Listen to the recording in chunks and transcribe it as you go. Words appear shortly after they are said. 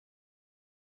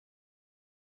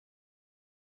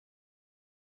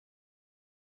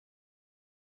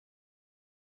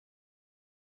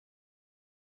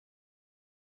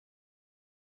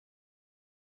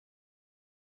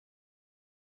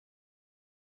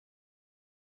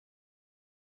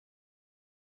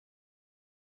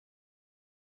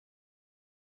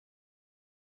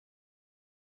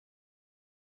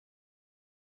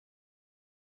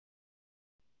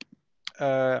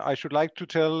I should like to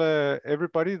tell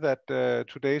everybody that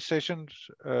today's sessions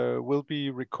will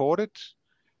be recorded.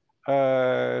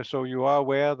 So you are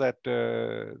aware that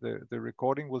the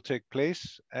recording will take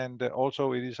place, and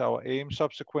also it is our aim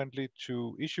subsequently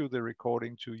to issue the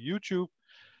recording to YouTube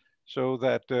so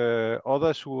that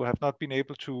others who have not been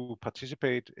able to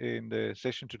participate in the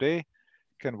session today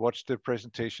can watch the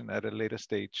presentation at a later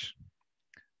stage.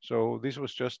 So this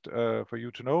was just for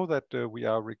you to know that we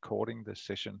are recording the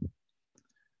session.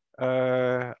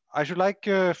 I should like,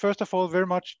 first of all, very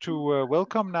much to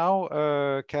welcome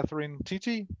now Catharine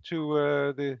Titi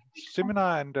to the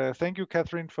seminar, and thank you,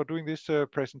 Catharine, for doing this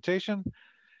presentation.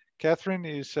 Catharine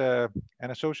is an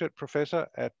associate professor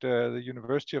at the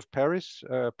University of Paris,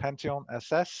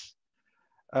 Panthéon-Assas,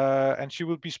 and she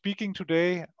will be speaking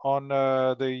today on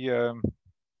the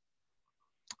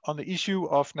issue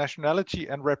of nationality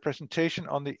and representation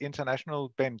on the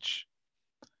international bench.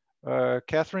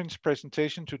 Catharine's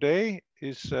presentation today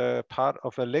is part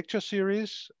of a lecture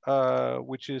series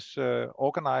which is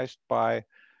organized by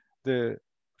the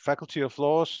Faculty of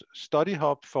Law's Study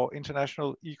Hub for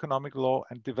International Economic Law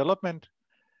and Development,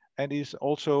 and is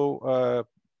also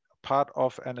part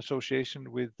of an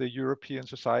association with the European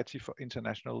Society for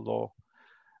International Law.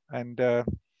 And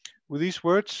with these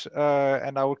words,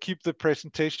 and I will keep the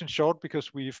presentation short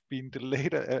because we've been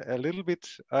delayed a little bit,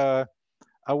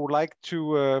 I would like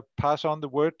to pass on the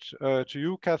word to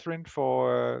you, Catharine,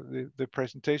 for the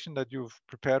presentation that you've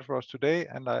prepared for us today,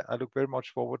 and I look very much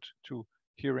forward to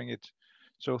hearing it.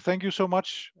 So thank you so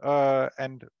much,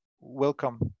 and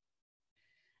welcome.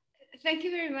 Thank you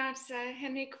very much,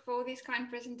 Henrik, for this kind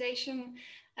presentation.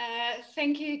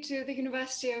 Thank you to the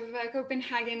University of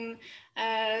Copenhagen,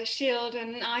 Shield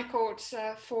and iCourts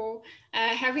for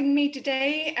having me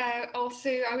today. Also,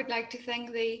 I would like to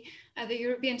thank the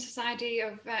European Society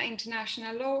of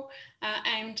International Law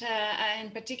and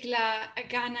in particular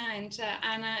Ghana and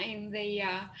Anna in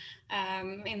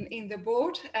the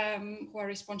board who are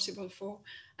responsible for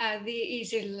the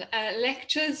ESIL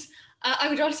lectures. I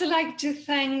would also like to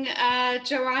thank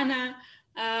Joanna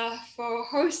for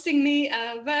hosting me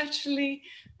virtually,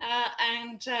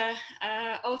 and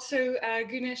also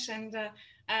Gunesh and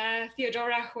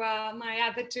Theodora, who are my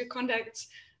other two contacts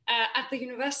at the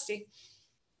university.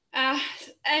 I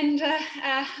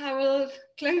will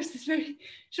close this very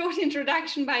short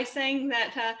introduction by saying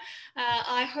that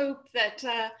I hope that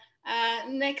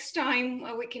next time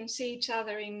we can see each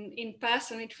other in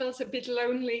person. It feels a bit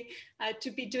lonely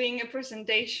to be doing a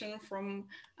presentation from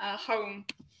home.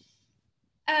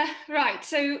 Right,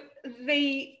 so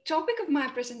the topic of my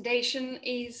presentation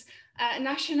is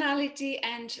nationality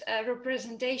and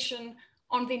representation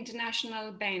on the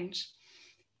international bench.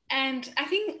 And I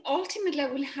think ultimately I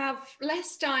will have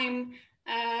less time,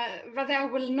 rather I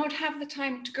will not have the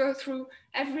time to go through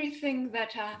everything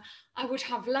that I would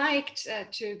have liked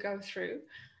to go through.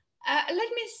 Let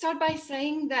me start by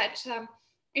saying that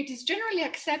it is generally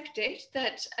accepted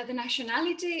that the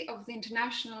nationality of the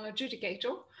international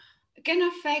adjudicator can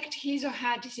affect his or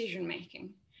her decision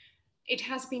making. It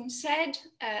has been said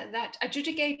that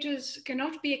adjudicators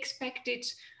cannot be expected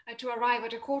to arrive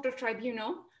at a court or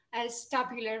tribunal as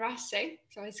tabula rasa,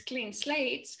 so as clean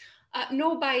slates,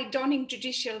 nor by donning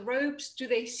judicial robes do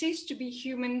they cease to be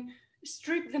human,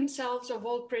 strip themselves of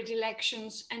all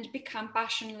predilections, and become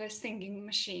passionless thinking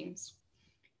machines.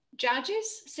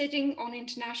 Judges sitting on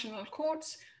international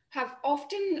courts have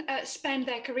often spent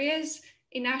their careers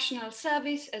in national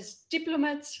service as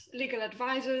diplomats, legal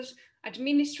advisors,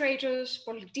 administrators,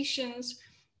 politicians,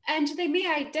 and they may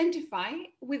identify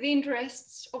with the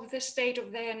interests of the state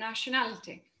of their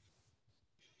nationality.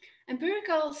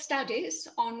 Empirical studies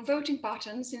on voting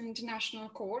patterns in international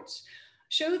courts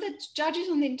show that judges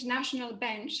on the international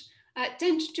bench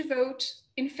tend to vote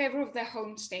in favor of their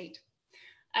home state.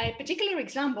 A particular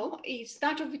example is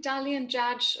that of Italian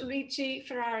judge Luigi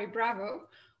Ferrari Bravo,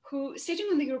 who, sitting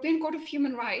on the European Court of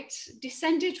Human Rights,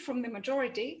 dissented from the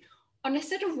majority on a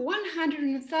set of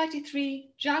 133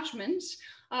 judgments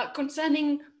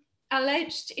concerning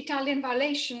alleged Italian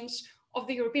violations of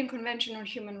the European Convention on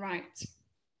Human Rights.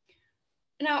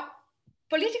 Now,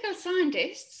 political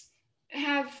scientists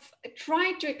have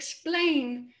tried to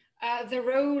explain the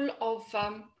role of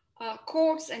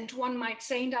courts, and one might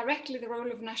say indirectly the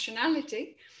role of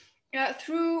nationality,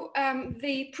 through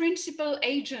the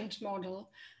principal-agent model,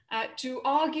 to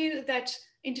argue that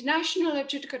international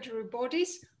adjudicatory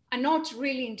bodies are not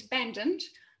really independent,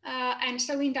 and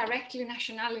so indirectly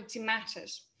nationality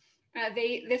matters.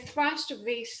 The thrust of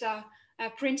this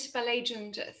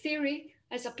principal-agent theory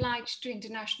as applied to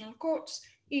international courts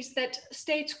is that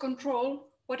states control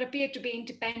what appear to be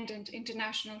independent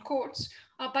international courts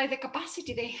by the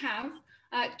capacity they have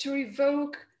to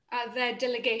revoke their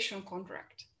delegation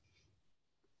contract.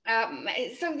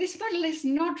 So this model is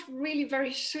not really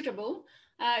very suitable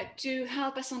to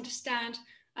help us understand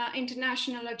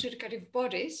international adjudicative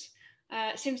bodies,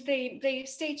 since the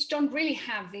states don't really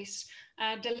have this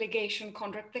delegation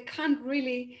contract. They can't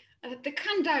really, they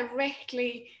can't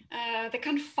directly, they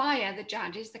can't fire the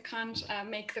judges, they can't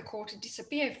make the court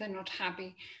disappear if they're not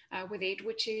happy with it,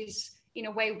 which is in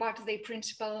a way what the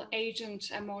principal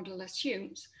agent model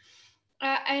assumes.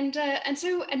 And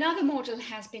so another model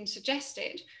has been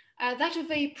suggested, that of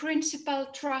a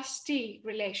principal-trustee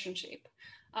relationship.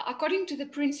 According to the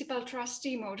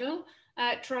principal-trustee model,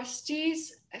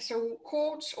 trustees, so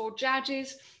courts or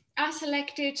judges, are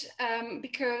selected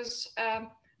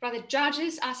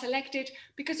judges are selected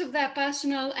because of their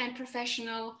personal and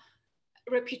professional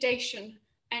reputation,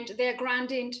 and they're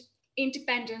granted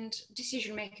independent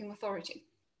decision-making authority.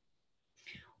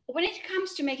 When it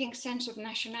comes to making sense of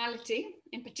nationality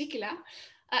in particular,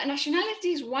 nationality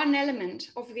is one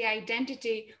element of the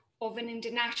identity of an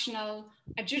international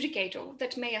adjudicator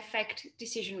that may affect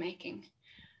decision-making.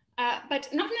 But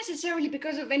not necessarily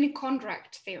because of any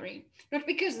contract theory, not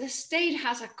because the state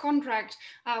has a contract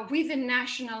with the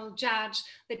national judge,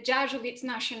 the judge of its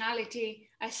nationality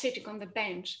sitting on the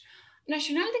bench.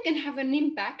 Nationality can have an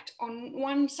impact on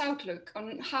one's outlook,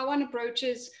 on how one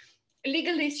approaches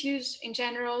legal issues in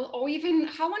general, or even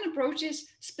how one approaches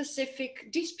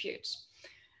specific disputes.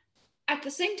 At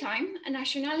the same time, a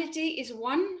nationality is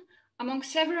one among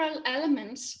several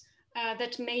elements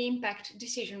that may impact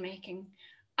decision-making.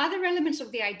 Other elements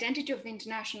of the identity of the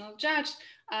international judge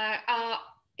are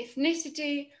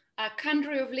ethnicity,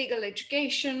 country of legal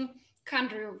education,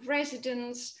 country of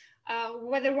residence,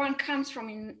 whether one comes from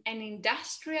an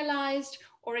industrialized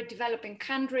or a developing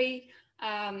country,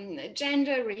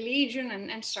 gender, religion,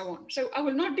 and so on. So I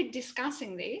will not be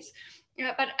discussing these,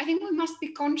 but I think we must be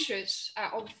conscious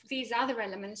of these other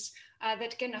elements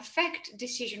that can affect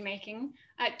decision-making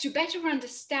to better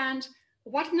understand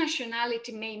what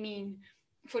nationality may mean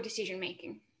for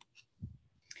decision-making.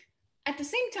 At the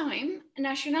same time,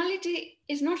 nationality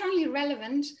is not only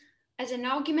relevant as an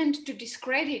argument to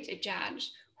discredit a judge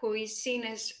who is seen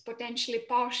as potentially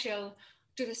partial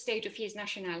to the state of his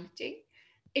nationality,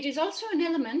 it is also an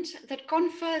element that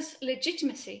confers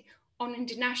legitimacy on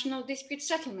international dispute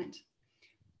settlement.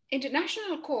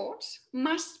 International courts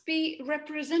must be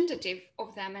representative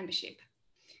of their membership.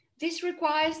 This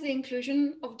requires the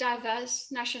inclusion of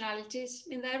diverse nationalities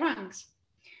in their ranks.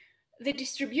 The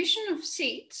distribution of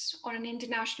seats on an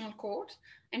international court,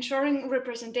 ensuring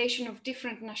representation of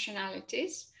different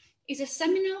nationalities, is a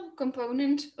seminal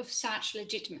component of such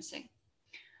legitimacy.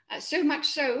 So much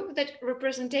so that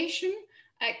representation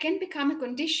can become a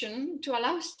condition to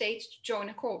allow states to join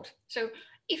a court. So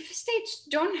if states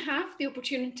don't have the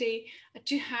opportunity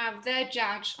to have their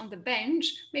judge on the bench,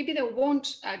 maybe they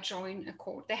won't join a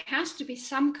court. There has to be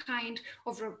some kind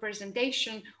of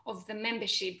representation of the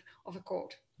membership of a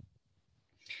court.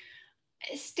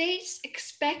 States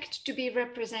expect to be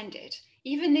represented,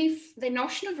 even if the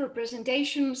notion of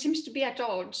representation seems to be at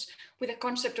odds with the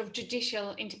concept of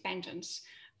judicial independence.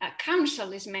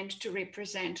 Counsel is meant to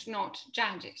represent, not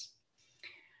judges.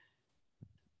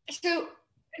 So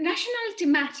nationality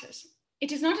matters.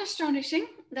 It is not astonishing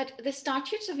that the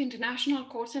statutes of international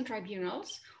courts and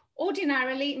tribunals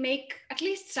ordinarily make at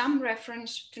least some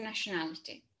reference to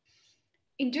nationality.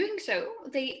 In doing so,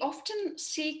 they often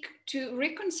seek to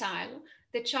reconcile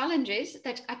the challenges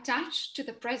that attach to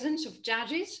the presence of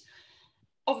judges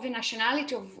of the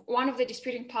nationality of one of the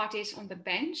disputing parties on the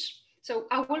bench. So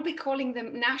I will be calling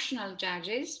them national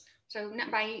judges. So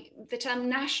by the term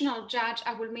national judge,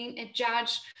 I will mean a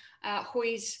judge who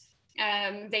is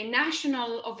the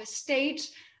national of a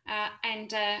state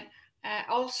and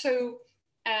also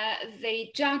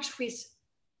the judge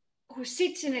who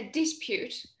sits in a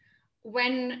dispute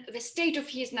when the state of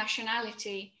his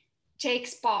nationality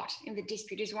takes part in the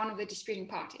dispute, is one of the disputing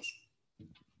parties.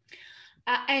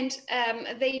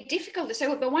 The difficulty,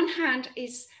 so on the one hand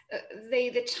is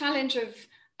the challenge of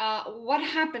what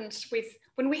happens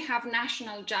when we have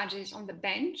national judges on the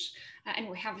bench and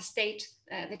we have a state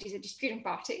that is a disputing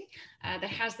party that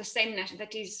has the same,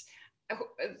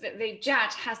 the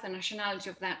judge has the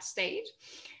nationality of that state.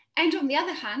 And on the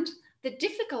other hand, the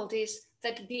difficulties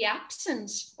that the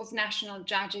absence of national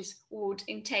judges would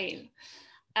entail,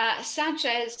 such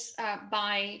as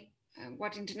by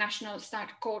what international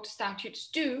court statutes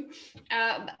do,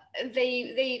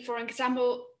 they, for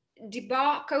example,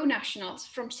 debar co-nationals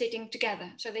from sitting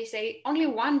together. So they say only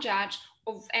one judge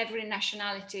of every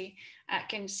nationality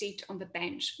can sit on the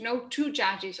bench, no two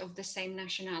judges of the same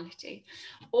nationality.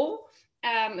 Or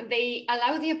they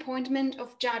allow the appointment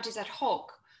of judges ad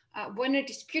hoc when a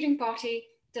disputing party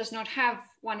does not have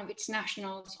one of its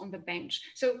nationals on the bench.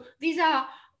 So these are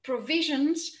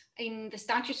provisions in the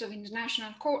statutes of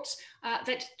international courts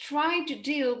that try to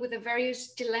deal with the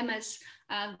various dilemmas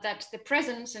that the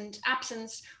presence and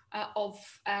absence of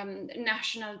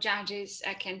national judges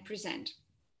can present.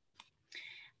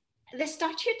 The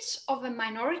statutes of a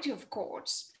minority of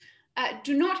courts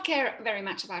do not care very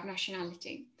much about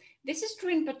nationality. This is true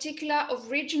in particular of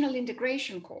regional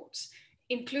integration courts,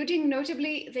 including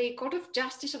notably the Court of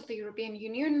Justice of the European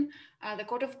Union, the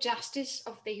Court of Justice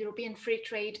of the European Free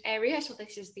Trade Area, so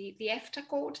this is the EFTA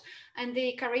Court, and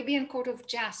the Caribbean Court of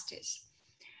Justice.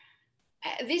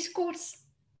 These courts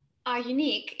are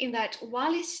unique in that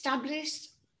while established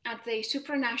at the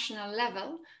supranational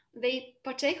level, they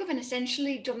partake of an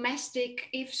essentially domestic,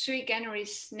 if sui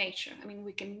generis nature. I mean,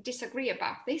 we can disagree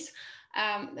about this,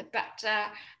 but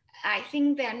I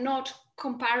think they are not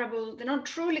comparable, they're not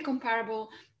truly comparable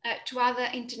to other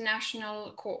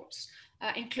international courts,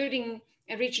 including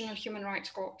regional human rights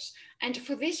courts. And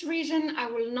for this reason, I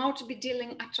will not be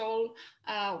dealing at all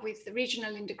with the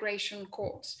regional integration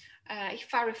courts.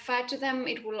 If I refer to them,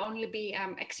 it will only be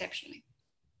exceptionally.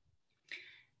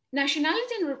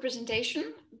 Nationality and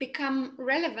representation become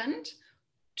relevant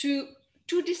to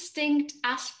two distinct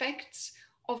aspects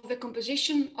of the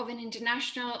composition of an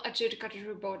international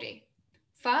adjudicatory body.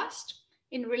 First,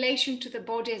 in relation to the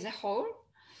body as a whole,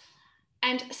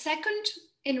 and second,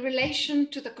 in relation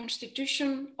to the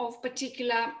constitution of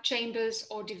particular chambers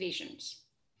or divisions.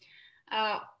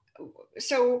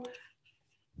 So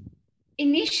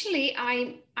initially,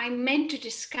 I meant to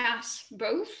discuss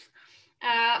both,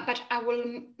 but I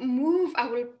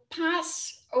will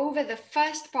pass over the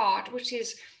first part, which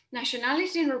is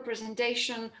nationality and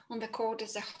representation on the court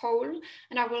as a whole,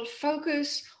 and I will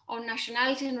focus on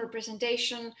nationality and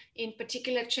representation in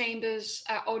particular chambers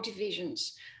or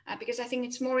divisions, because I think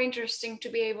it's more interesting to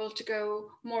be able to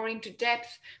go more into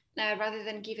depth rather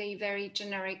than give a very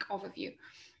generic overview.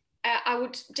 I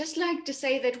would just like to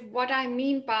say that what I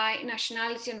mean by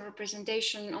nationality and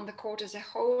representation on the court as a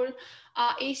whole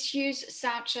are issues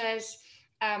such as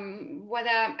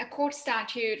whether a court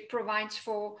statute provides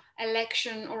for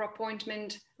election or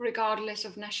appointment regardless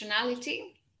of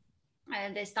nationality.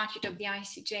 The statute of the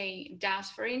ICJ does,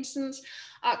 for instance,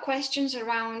 questions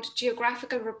around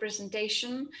geographical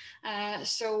representation.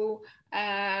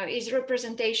 Is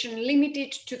representation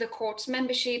limited to the court's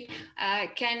membership?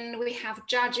 Can we have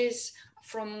judges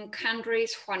from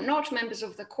countries who are not members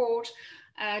of the court?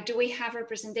 Do we have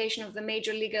representation of the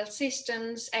major legal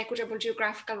systems, equitable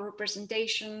geographical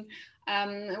representation?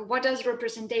 What does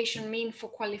representation mean for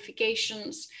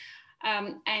qualifications,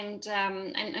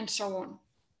 and so on?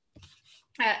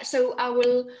 So I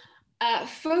will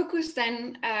focus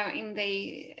then in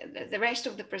the rest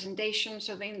of the presentation,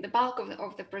 so in the bulk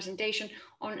of the presentation,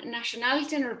 on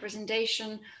nationality and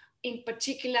representation, in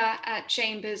particular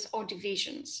chambers or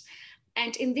divisions.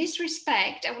 And in this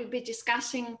respect, I will be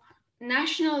discussing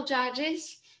national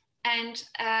judges, and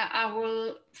I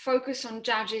will focus on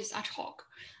judges ad hoc,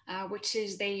 which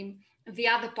is the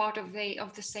other part of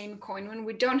the same coin. When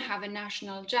we don't have a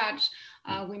national judge,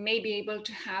 we may be able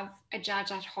to have a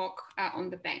judge ad hoc on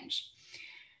the bench.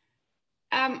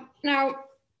 Now,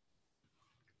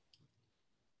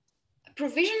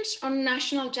 provisions on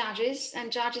national judges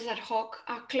and judges ad hoc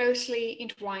are closely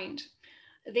entwined.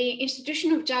 The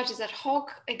institution of judges ad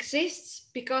hoc exists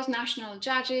because national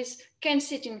judges can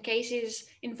sit in cases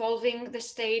involving the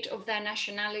state of their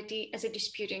nationality as a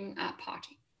disputing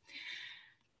party.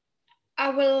 I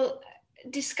will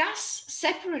discuss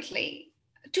separately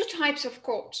two types of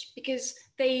courts because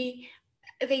they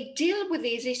deal with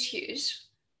these issues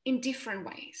in different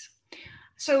ways.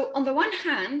 So on the one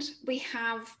hand, we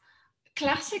have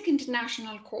classic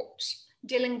international courts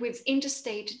dealing with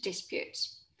interstate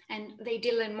disputes, and they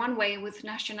deal in one way with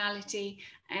nationality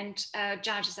and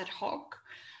judges ad hoc.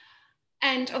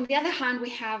 And on the other hand, we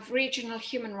have regional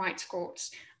human rights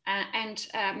courts, and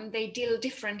they deal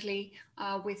differently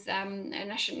with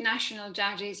national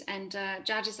judges and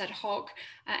judges ad hoc,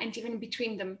 and even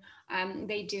between them,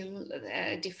 they deal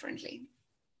differently.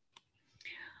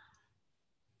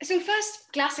 So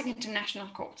first, classic international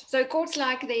courts. So courts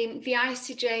like the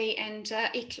ICJ and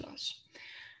ICLOS.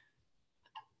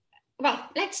 Well,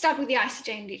 let's start with the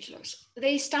ICJ and ICLOS.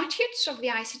 The statutes of the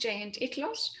ICJ and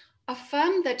ICLOS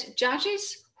affirm that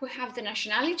judges who have the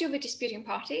nationality of a disputing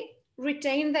party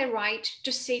retain their right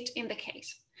to sit in the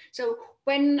case. So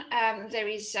when there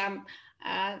is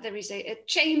a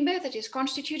chamber that is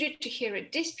constituted to hear a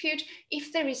dispute,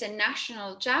 if there is a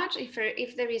national judge,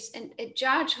 if there is a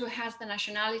judge who has the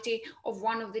nationality of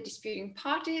one of the disputing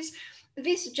parties,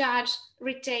 this judge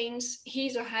retains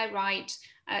his or her right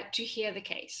to hear the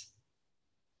case.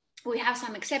 We have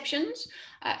some exceptions.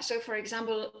 So for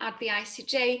example, at the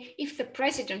ICJ, if the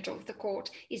president of the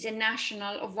court is a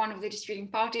national of one of the disputing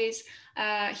parties,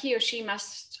 he or she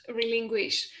must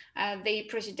relinquish the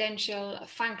presidential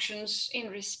functions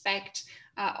in respect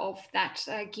of that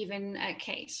given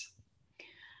case.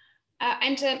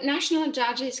 And national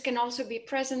judges can also be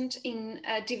present in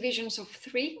divisions of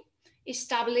 3,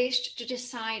 established to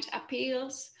decide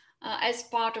appeals as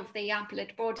part of the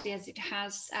appellate body as it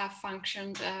has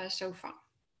functioned so far.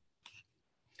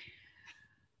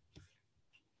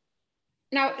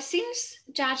 Now, since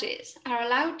judges are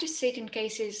allowed to sit in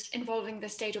cases involving the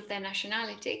state of their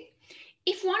nationality,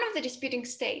 if one of the disputing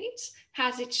states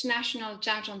has its national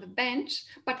judge on the bench,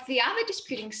 but the other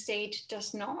disputing state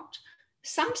does not,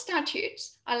 some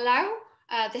statutes allow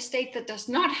the state that does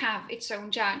not have its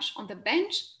own judge on the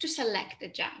bench to select a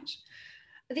judge.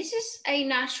 This is a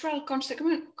natural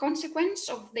consequence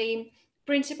of the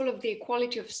principle of the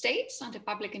equality of states under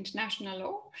public international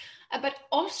law, but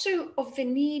also of the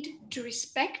need to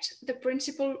respect the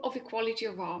principle of equality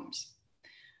of arms.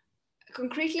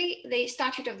 Concretely, the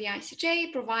statute of the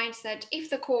ICJ provides that if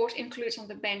the court includes on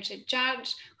the bench a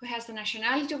judge who has the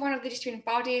nationality of one of the disputing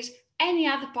parties, any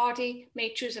other party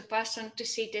may choose a person to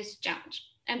sit as judge.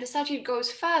 And the statute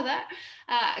goes further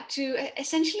to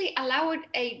essentially allow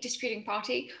a disputing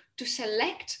party to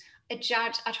select a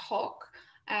judge ad hoc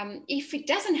if it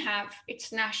doesn't have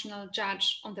its national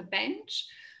judge on the bench,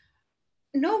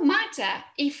 no matter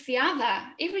if the other,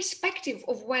 irrespective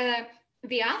of whether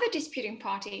the other disputing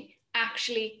party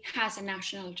actually has a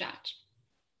national judge.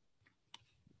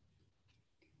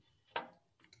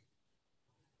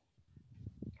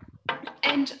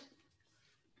 And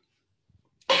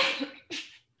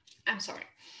I'm sorry.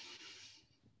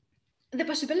 The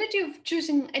possibility of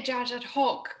choosing a judge ad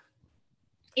hoc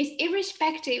is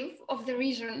irrespective of the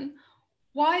reason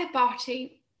why a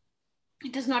party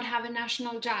does not have a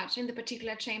national judge in the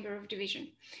particular chamber of division.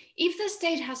 If the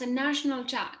state has a national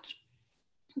judge,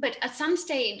 but at some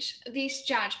stage this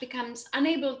judge becomes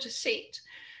unable to sit,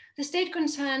 the state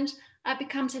concerned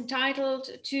becomes entitled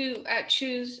to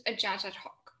choose a judge ad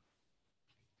hoc.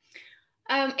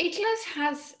 ETLAS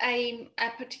has a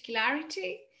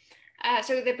particularity.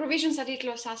 So the provisions at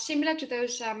ETLAS are similar to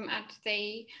those at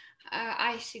the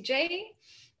ICJ.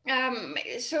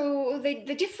 So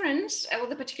the difference or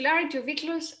the particularity of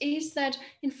ETLAS is that,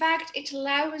 in fact, it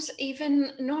allows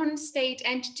even non-state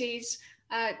entities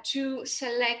to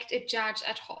select a judge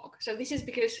ad hoc. So this is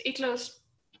because ETLAS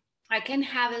can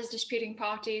have as disputing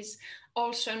parties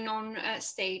also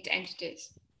non-state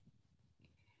entities.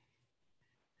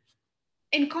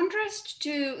 In contrast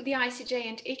to the ICJ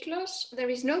and ETLAS, there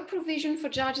is no provision for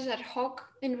judges ad hoc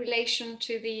in relation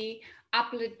to the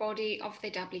appellate body of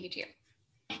the WTO.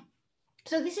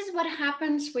 So this is what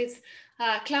happens with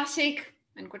classic,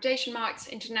 in quotation marks,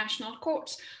 international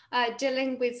courts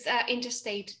dealing with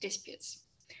interstate disputes.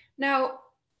 Now,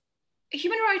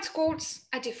 human rights courts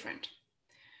are different.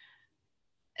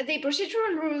 The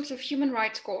procedural rules of human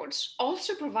rights courts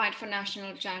also provide for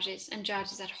national judges and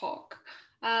judges ad hoc,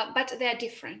 but they're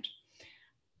different.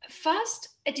 First,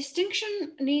 a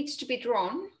distinction needs to be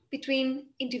drawn between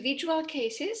individual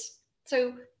cases,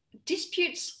 so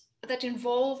disputes that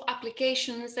involve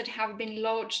applications that have been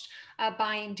lodged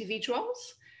by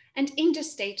individuals, and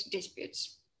interstate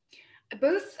disputes.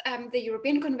 Both the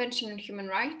European Convention on Human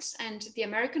Rights and the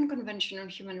American Convention on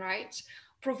Human Rights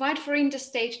provide for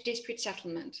interstate dispute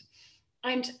settlement.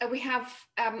 And we have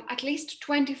at least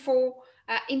 24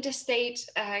 interstate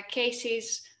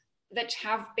cases that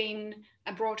have been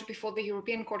brought before the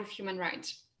European Court of Human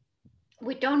Rights.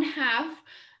 We don't have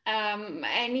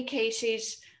any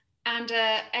cases and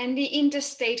any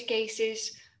interstate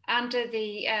cases under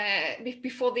the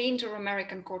before the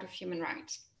Inter-American Court of Human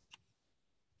Rights.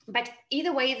 But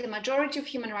either way, the majority of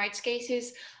human rights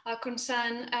cases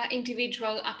concern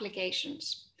individual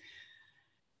applications.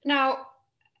 Now,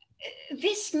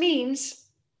 this means,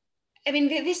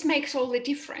 this makes all the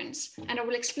difference, and I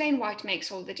will explain why it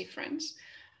makes all the difference.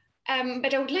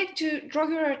 But I would like to draw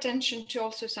your attention to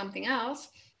also something else,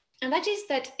 and that is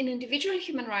that in individual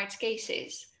human rights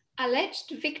cases,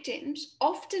 alleged victims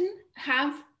often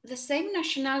have the same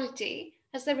nationality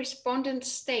as the respondent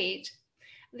state.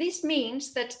 This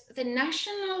means that the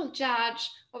national judge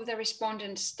of the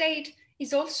respondent state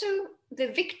is also the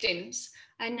victim's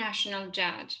national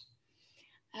judge.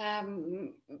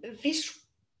 This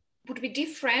would be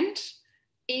different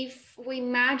if we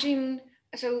imagine,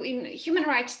 so in human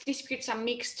rights disputes are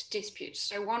mixed disputes.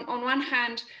 So on one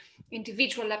hand,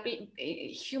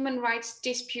 human rights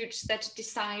disputes that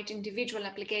decide individual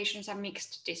applications are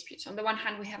mixed disputes. On the one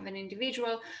hand, we have an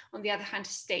individual, on the other hand, a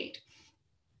state.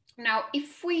 Now,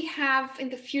 if we have in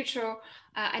the future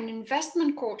an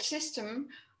investment court system,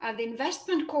 the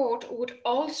investment court would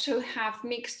also have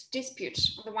mixed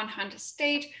disputes. On the one hand, a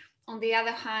state, on the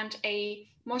other hand, a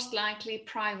most likely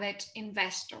private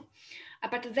investor.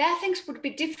 But there things would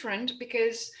be different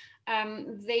because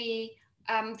the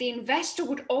investor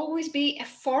would always be a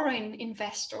foreign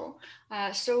investor.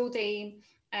 So the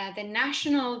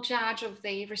national judge of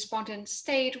the respondent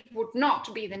state would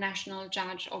not be the national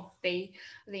judge of the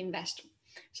investor.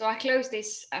 So I close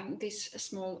this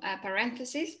small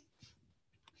parenthesis.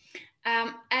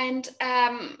 And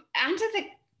under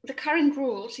the current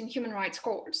rules in human rights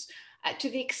courts, to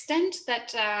the extent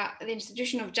that the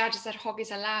institution of judges ad hoc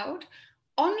is allowed,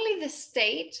 only the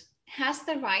state has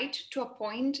the right to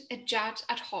appoint a judge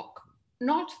ad hoc,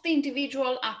 not the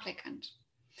individual applicant.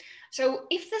 So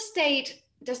if the state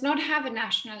does not have a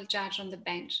national judge on the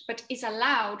bench, but is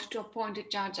allowed to appoint a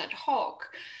judge ad hoc,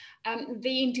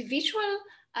 the individual,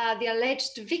 the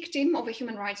alleged victim of a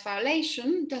human rights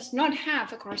violation, does not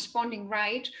have a corresponding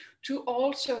right to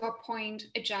also appoint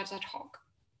a judge ad hoc.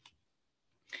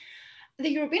 The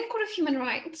European Court of Human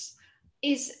Rights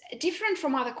is different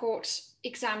from other courts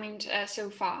examined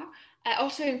so far,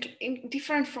 also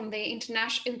different from the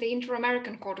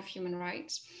Inter-American Court of Human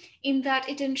Rights, in that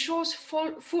it ensures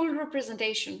full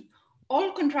representation.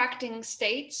 All contracting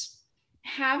states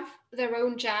have their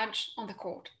own judge on the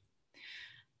court.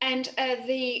 And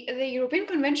the European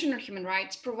Convention on Human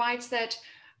Rights provides that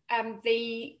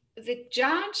the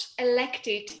judge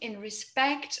elected in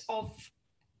respect of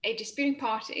a disputing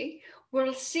party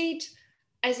will sit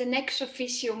as an ex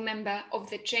officio member of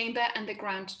the chamber and the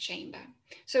grand chamber.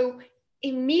 So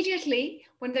immediately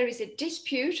when there is a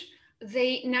dispute,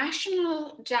 the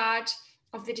national judge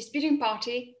of the disputing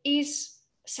party is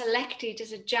selected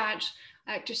as a judge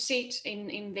to sit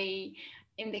in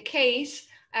the case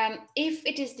if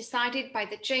it is decided by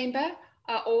the chamber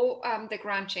or the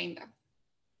grand chamber.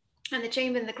 And the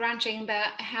chamber and the grand chamber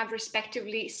have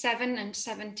respectively 7 and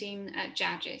 17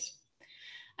 judges.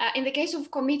 In the case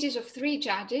of committees of 3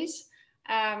 judges,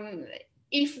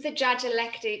 if the judge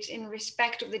elected in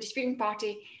respect of the disputing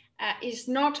party is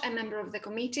not a member of the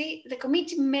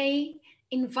committee may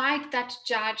invite that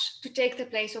judge to take the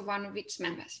place of one of its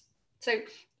members. So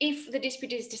if the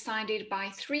dispute is decided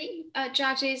by 3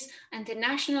 judges and the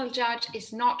national judge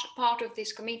is not part of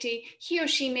this committee, he or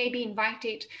she may be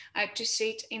invited to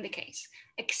sit in the case.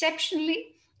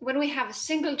 Exceptionally, when we have a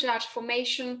single judge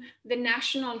formation, the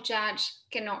national judge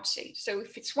cannot sit. So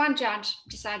if it's one judge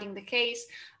deciding the case,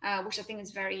 which I think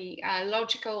is very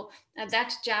logical,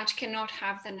 that judge cannot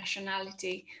have the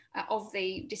nationality of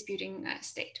the disputing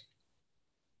state.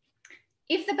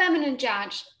 If the permanent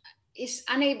judge is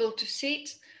unable to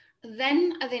sit,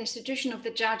 then the institution of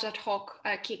the judge ad hoc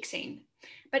kicks in.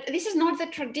 But this is not the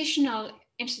traditional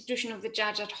institution of the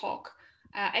judge ad hoc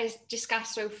as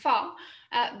discussed so far,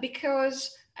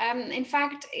 because in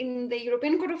fact, in the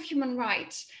European Court of Human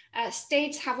Rights,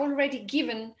 states have already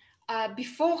given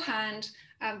beforehand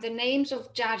the names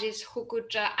of judges who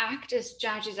could act as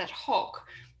judges ad hoc.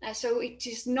 So it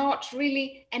is not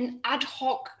really an ad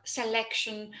hoc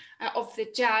selection of the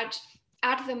judge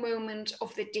at the moment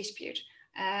of the dispute.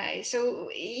 So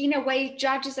in a way,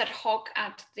 judges ad hoc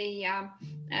at the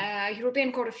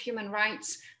European Court of Human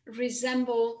Rights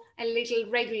resemble a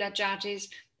little regular judges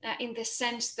in the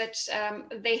sense that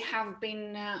they have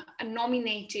been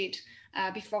nominated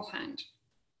beforehand.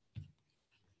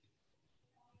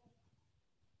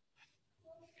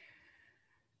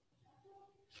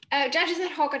 Judges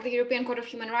ad hoc at the European Court of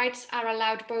Human Rights are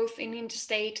allowed both in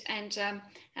interstate and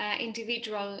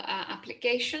individual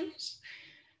applications.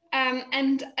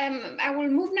 I will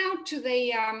move now to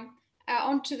the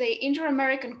onto the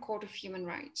Inter-American Court of Human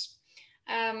Rights.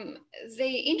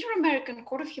 The Inter-American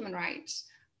Court of Human Rights,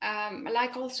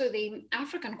 like also the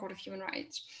African Court of Human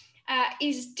Rights,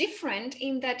 is different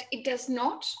in that it does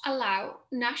not allow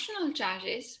national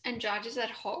judges and judges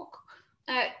ad hoc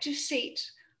to sit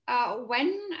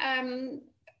when,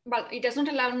 well, it does not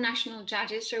allow national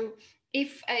judges. So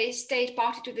if a state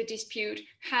party to the dispute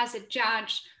has a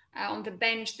judge on the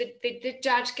bench, the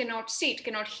judge cannot sit,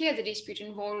 cannot hear the dispute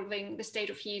involving the state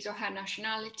of his or her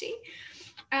nationality.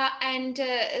 And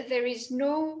there is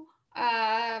no,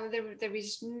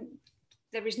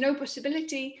 there is no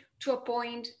possibility to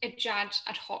appoint a judge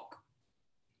ad hoc.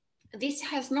 This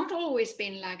has not always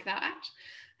been like that.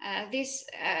 This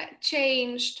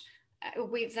changed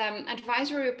with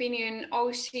advisory opinion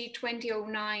OC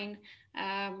 2009.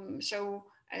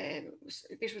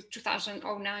 This was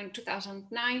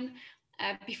 2009.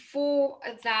 Before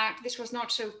that, this was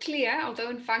not so clear,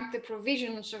 although in fact the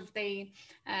provisions of the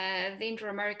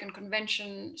Inter-American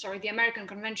Convention, the American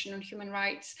Convention on Human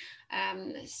Rights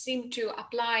seem to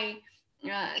apply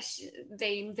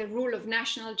the rule of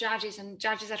national judges and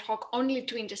judges ad hoc only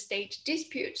to interstate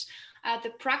disputes. The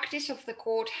practice of the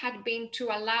court had been to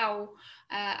allow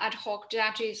ad hoc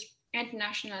judges and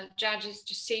national judges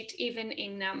to sit even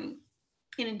in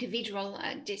individual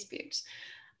disputes.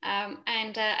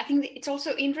 And I think it's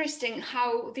also interesting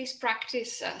how this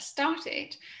practice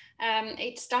started.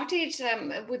 It started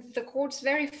with the court's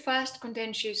very first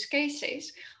contentious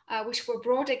cases, which were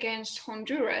brought against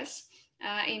Honduras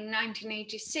in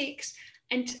 1986.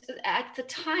 And at the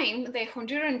time, the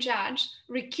Honduran judge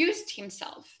recused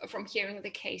himself from hearing the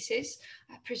cases,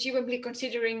 presumably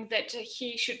considering that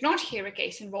he should not hear a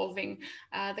case involving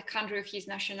the country of his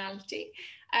nationality.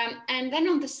 And then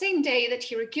on the same day that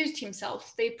he recused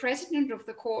himself, the president of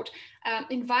the court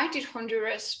invited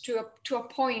Honduras to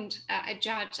appoint a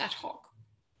judge ad hoc.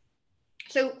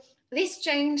 So this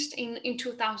changed in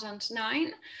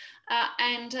 2009,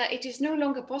 and it is no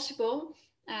longer possible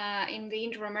in the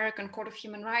Inter-American Court of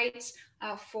Human Rights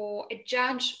for a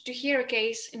judge to hear a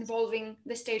case involving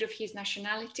the state of his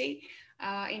nationality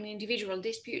in individual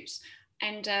disputes,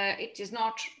 and it is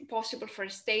not possible for a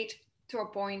state to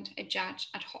appoint a judge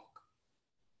ad hoc.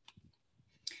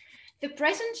 The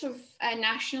presence of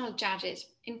national judges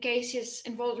in cases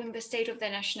involving the state of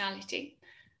their nationality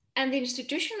and the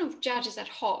institution of judges ad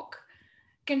hoc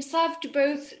can serve to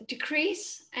both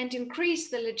decrease and increase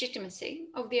the legitimacy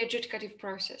of the adjudicative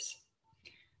process.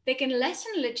 They can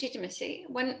lessen legitimacy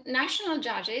when national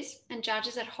judges and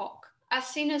judges ad hoc are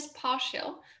seen as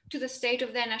partial to the state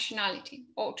of their nationality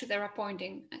or to their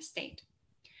appointing state.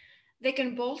 They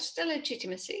can bolster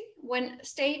legitimacy when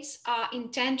states are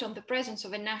intent on the presence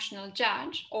of a national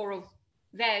judge or of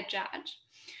their judge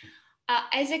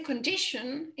as a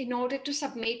condition in order to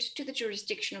submit to the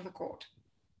jurisdiction of a court.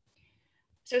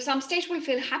 So some states will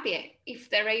feel happier if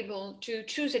they're able to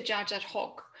choose a judge ad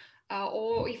hoc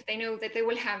or if they know that they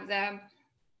will have the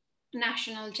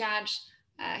national judge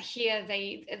hear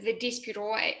the dispute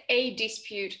or a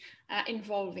dispute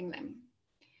involving them.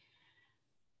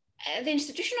 The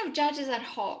institution of judges ad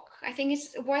hoc, I think,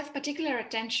 is worth particular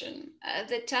attention.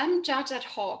 The term judge ad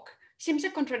hoc seems a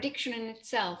contradiction in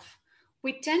itself.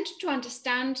 We tend to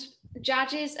understand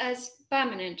judges as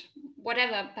permanent,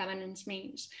 whatever permanence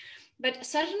means, but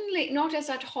certainly not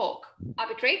as ad hoc.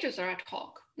 Arbitrators are ad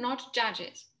hoc, not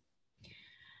judges.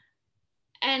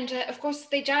 And of course,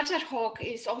 the judge ad hoc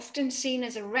is often seen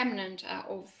as a remnant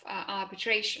of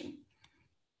arbitration.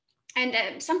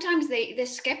 And sometimes the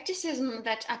skepticism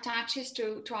that attaches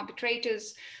to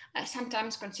arbitrators,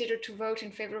 sometimes considered to vote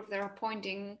in favor of their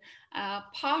appointing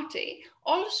party,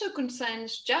 also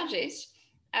concerns judges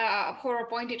who are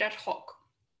appointed ad hoc.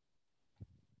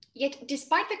 Yet,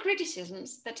 despite the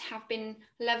criticisms that have been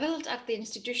leveled at the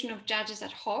institution of judges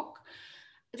ad hoc,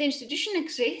 the institution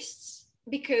exists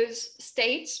because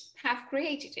states have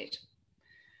created it.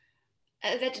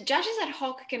 That judges ad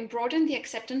hoc can broaden the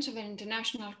acceptance of an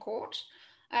international court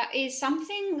is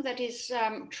something that is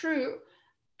true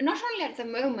not only at the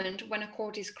moment when a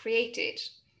court is created,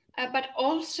 but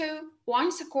also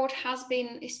once a court has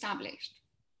been established.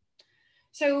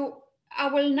 So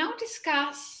I will now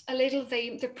discuss a little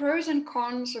the pros and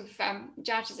cons of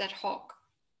judges ad hoc.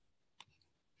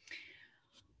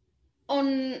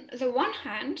 On the one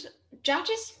hand,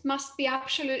 judges must be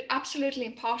absolutely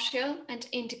impartial and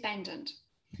independent.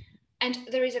 And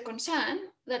there is a concern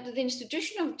that the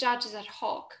institution of judges ad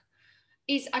hoc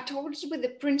is at odds with the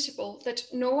principle that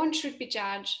no one should be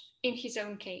judged in his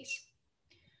own case.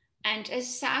 And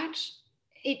as such,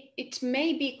 it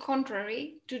may be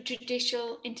contrary to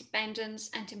judicial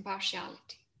independence and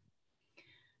impartiality.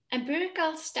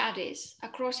 Empirical studies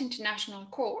across international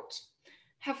courts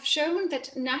have shown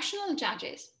that national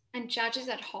judges and judges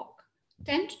ad hoc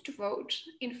tend to vote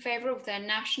in favor of their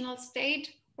national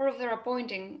state or of their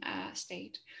appointing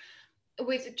state,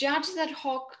 with judges ad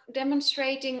hoc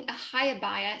demonstrating a higher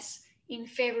bias in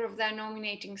favor of their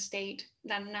nominating state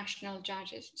than national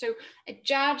judges. So a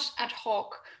judge ad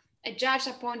hoc, a judge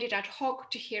appointed ad hoc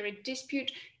to hear a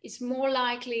dispute is more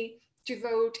likely to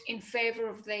vote in favor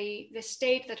of the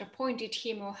state that appointed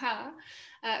him or her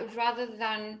rather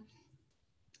than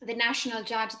the national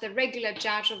judge, the regular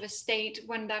judge of a state,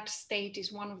 when that state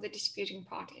is one of the disputing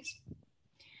parties.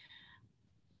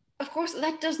 Of course,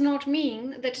 that does not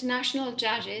mean that national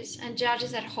judges and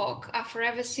judges ad hoc are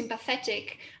forever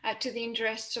sympathetic to the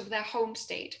interests of their home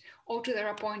state or to their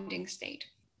appointing state.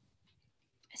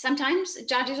 Sometimes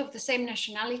judges of the same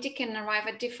nationality can arrive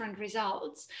at different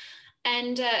results.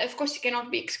 And of course, it cannot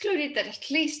be excluded that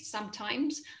at least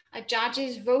sometimes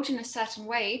judges vote in a certain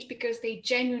way because they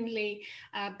genuinely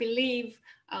believe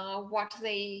what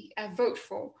they vote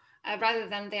for, rather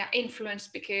than they are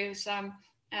influenced because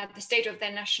the state of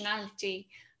their nationality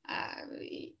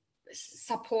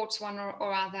supports one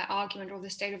or other argument, or the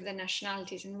state of their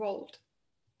nationality is involved.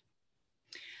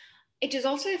 It is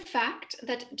also a fact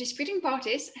that disputing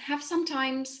parties have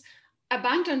sometimes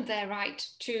abandoned their right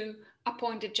to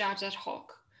appoint a judge ad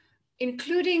hoc,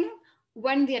 including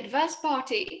when the adverse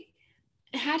party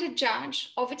had a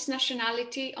judge of its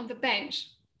nationality on the bench.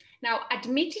 Now,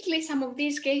 admittedly, some of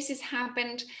these cases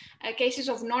happened, cases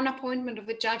of non-appointment of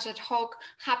a judge ad hoc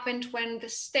happened when the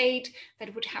state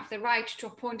that would have the right to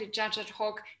appoint a judge ad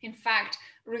hoc, in fact,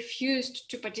 refused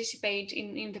to participate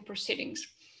in the proceedings.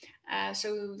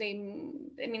 So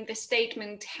the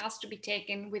statement has to be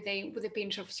taken with a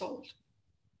pinch of salt.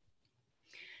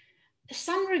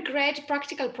 Some regret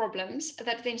practical problems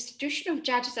that the institution of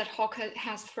judges ad hoc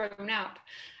has thrown up,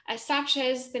 such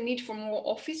as the need for more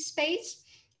office space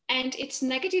and its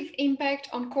negative impact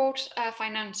on court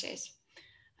finances.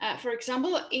 For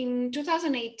example, in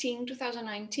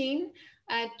 2018-2019,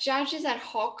 judges ad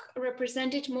hoc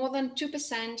represented more than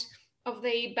 2% of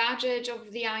the budget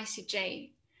of the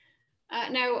ICJ.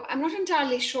 Now, I'm not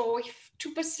entirely sure if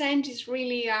 2% is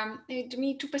really, to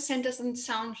me, 2% doesn't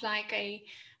sound like a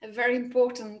very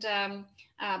important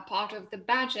part of the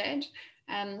budget.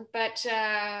 But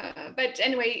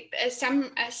anyway,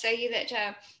 some say that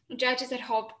judges ad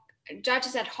hoc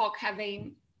have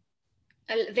they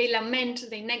lament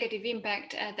the negative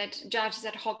impact that judges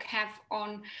ad hoc have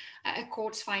on a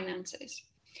court's finances.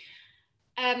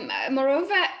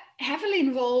 Moreover, heavily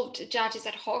involved judges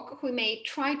ad hoc who may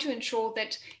try to ensure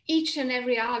that each and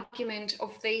every argument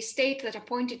of the state that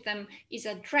appointed them is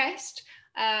addressed.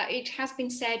 It has been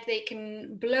said they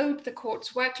can bloat the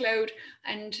court's workload,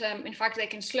 and in fact, they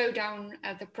can slow down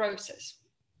the process.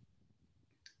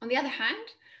 On the other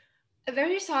hand,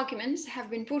 various arguments have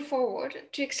been put forward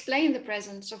to explain the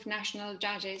presence of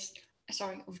judges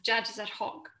ad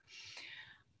hoc.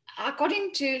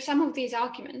 According to some of these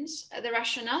arguments, the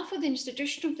rationale for the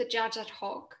institution of the judge ad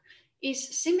hoc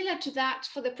is similar to that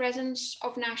for the presence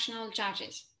of national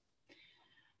judges.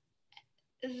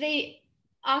 The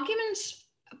arguments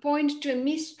point to a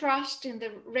mistrust in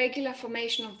the regular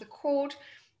formation of the court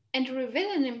and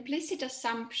reveal an implicit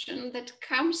assumption that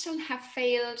counsel have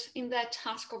failed in their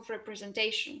task of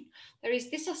representation. There is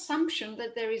this assumption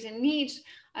that there is a need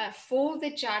for the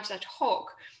judge ad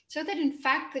hoc, so that in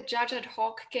fact the judge ad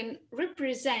hoc can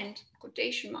represent,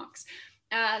 quotation marks,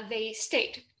 the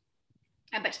state.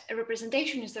 But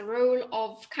representation is the role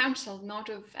of counsel, not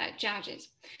of judges.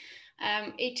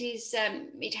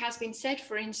 It has been said,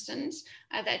 for instance,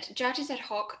 that judges ad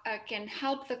hoc can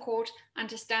help the court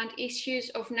understand issues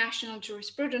of national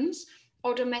jurisprudence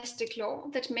or domestic law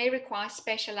that may require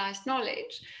specialized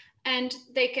knowledge, and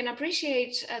they can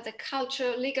appreciate the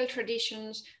culture, legal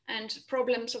traditions, and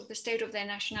problems of the state of their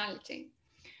nationality.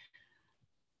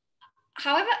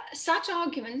 However, such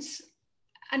arguments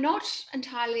are not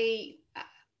entirely,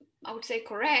 I would say,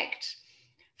 correct,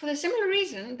 for the simple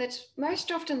reason that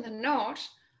most often than not,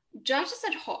 judges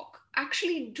ad hoc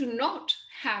actually do not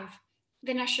have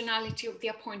the nationality of the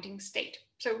appointing state.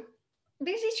 So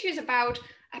this issue is about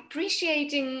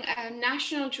appreciating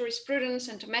national jurisprudence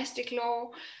and domestic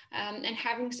law and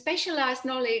having specialized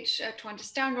knowledge to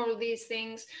understand all of these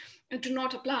things do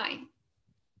not apply.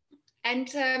 And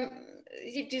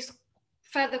it is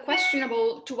further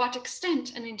questionable to what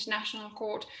extent an international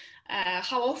court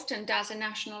how often does an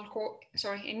international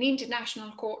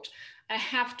court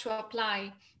have to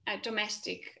apply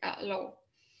domestic law?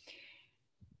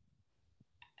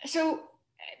 So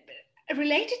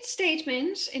related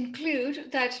statements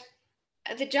include that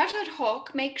the judge ad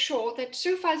hoc makes sure that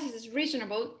so far as it is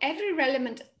reasonable, every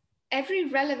relevant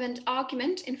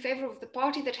argument in favor of the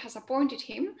party that has appointed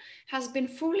him has been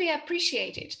fully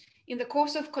appreciated in the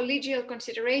course of collegial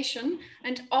consideration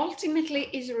and ultimately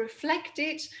is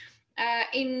reflected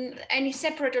in any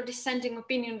separate or dissenting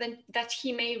opinion that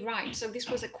he may write. So this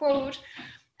was a quote.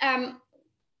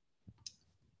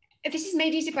 This is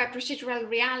made easy by procedural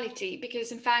reality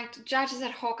because in fact, judges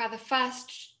ad hoc are the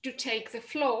first to take the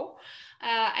floor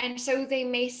and so they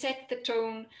may set the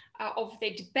tone of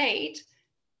the debate.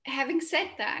 Having said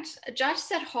that,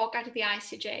 judges ad hoc at the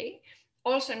ICJ,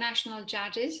 also national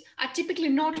judges, are typically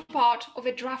not part of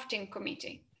a drafting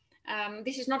committee.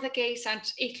 This is not the case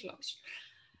at ECLOS.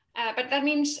 But that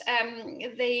means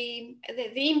the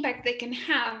impact they can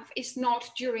have is not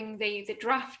during the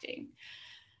drafting.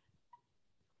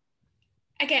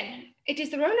 Again, it is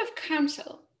the role of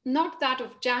counsel, not that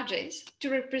of judges, to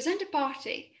represent a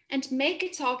party and make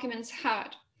its arguments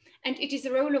heard. And it is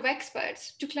the role of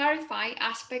experts to clarify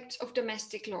aspects of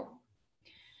domestic law.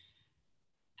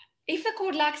 If the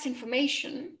court lacks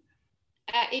information,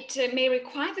 it may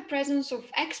require the presence of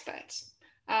experts,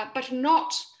 but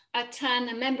not turn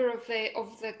a member of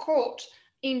the court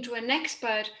into an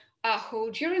expert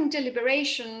who, during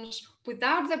deliberations,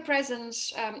 without the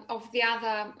presence of the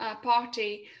other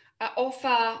party,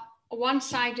 offer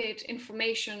one-sided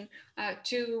information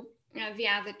to the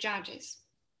other judges.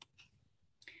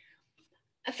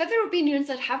 Further opinions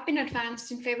that have been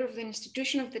advanced in favor of the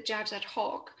institution of the judge ad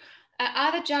hoc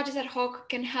are that judges ad hoc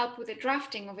can help with the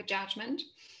drafting of a judgment.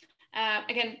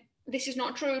 Again, this is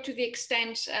not true to the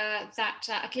extent that,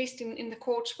 at least in the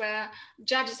courts where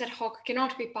judges ad hoc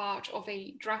cannot be part of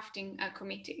a drafting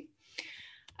committee.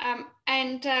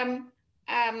 Again,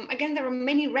 there are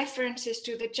many references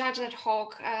to the judge ad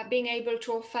hoc being able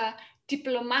to offer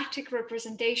diplomatic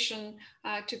representation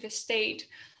to the state.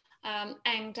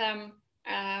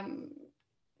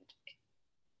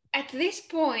 At this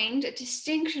point, a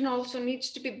distinction also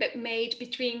needs to be made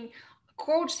between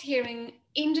courts hearing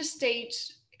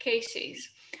interstate cases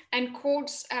and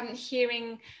courts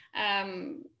hearing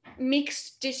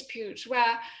mixed disputes,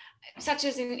 where, such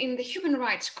as in the human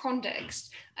rights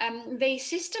context, the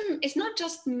system is not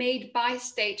just made by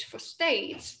states for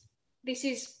states. This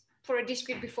is for a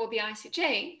dispute before the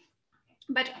ICJ.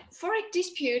 But for a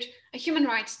dispute, a human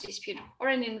rights dispute or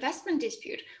an investment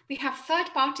dispute, we have third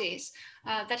parties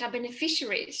that are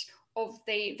beneficiaries of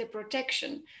the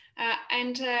protection.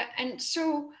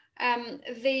 So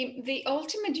the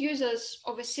ultimate users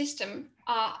of a system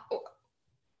are,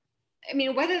 I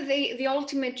mean, whether the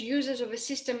ultimate users of a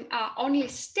system are only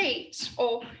states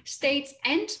or states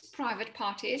and private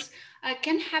parties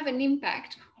can have an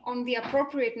impact on the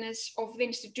appropriateness of the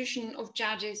institution of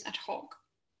judges ad hoc.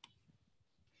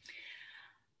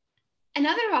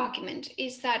 Another argument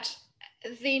is that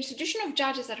the institution of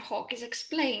judges ad hoc is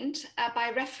explained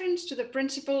by reference to the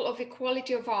principle of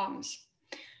equality of arms.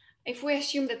 If we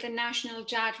assume that the national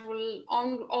judge will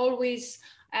always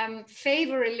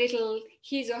favor a little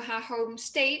his or her home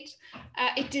state,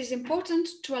 it is important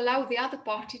to allow the other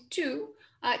party to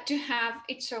have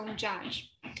its own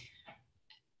judge.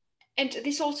 And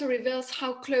this also reveals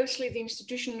how closely the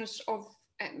institutions of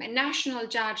a national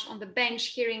judge on the bench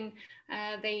hearing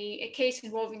a case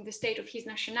involving the state of his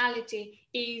nationality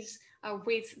is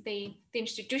with the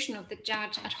institution of the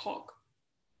judge ad hoc.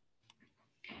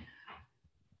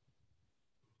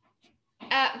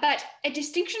 But a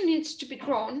distinction needs to be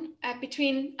drawn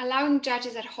between allowing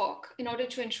judges ad hoc in order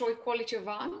to ensure equality of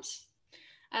arms,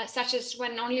 such as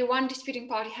when only one disputing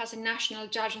party has a national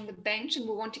judge on the bench and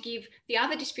we want to give the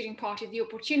other disputing party the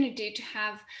opportunity to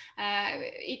have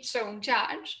its own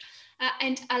judge,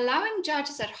 and allowing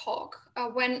judges ad hoc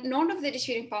when none of the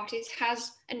disputing parties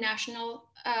has a national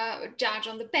judge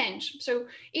on the bench. So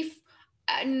if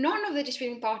none of the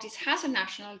disputing parties has a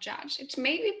national judge, it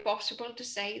may be possible to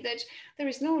say that there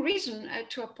is no reason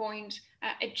to appoint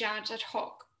a judge ad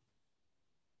hoc.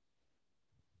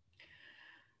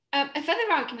 A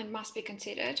further argument must be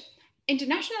considered.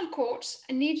 International courts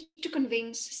need to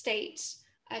convince states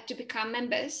to become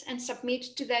members and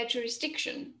submit to their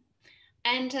jurisdiction.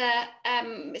 And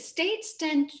states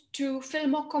tend to feel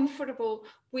more comfortable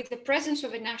with the presence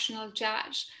of a national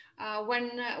judge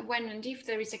when and if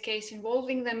there is a case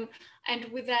involving them, and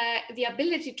with the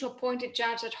ability to appoint a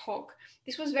judge ad hoc.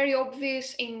 This was very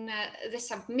obvious in the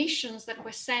submissions that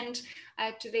were sent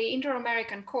to the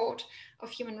Inter-American Court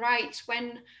of Human Rights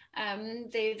when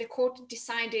the court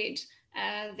decided,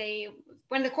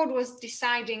 when the court was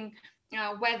deciding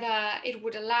whether it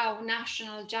would allow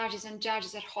national judges and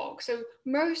judges ad hoc. So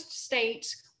most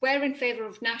states were in favor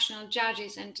of national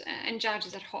judges and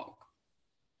judges ad hoc.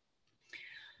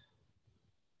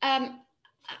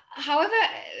 However,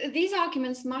 these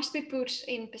arguments must be put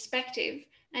in perspective,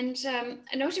 and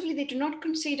notably they do not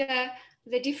consider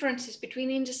the differences between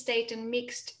interstate and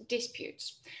mixed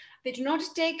disputes. They do not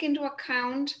take into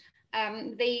account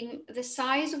the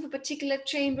size of a particular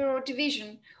chamber or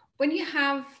division. When you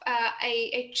have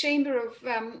a chamber of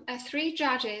 3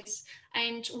 judges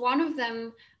and one of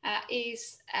them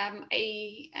is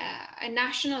a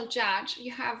national judge,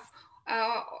 you have,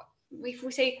 if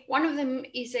we say one of them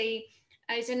is a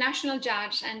is a national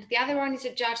judge, and the other one is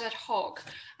a judge ad hoc,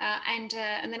 and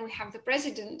then we have the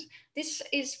president. This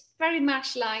is very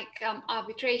much like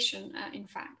arbitration, in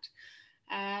fact,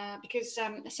 because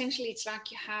essentially it's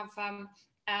like you have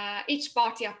each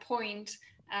party appoint,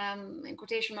 in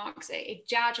quotation marks, a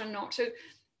judge or not. So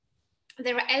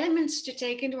there are elements to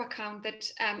take into account that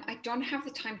I don't have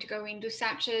the time to go into,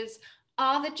 such as,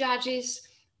 are the judges,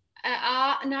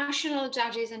 are national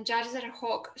judges and judges ad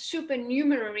hoc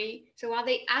supernumerary? So are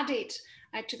they added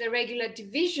to the regular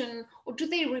division, or do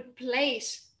they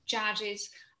replace judges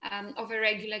of a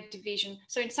regular division?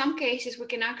 So in some cases, we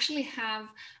can actually have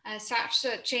such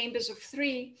chambers of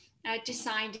three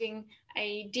deciding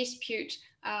a dispute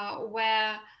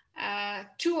where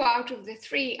 2 out of the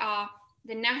 3 are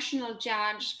the national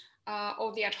judge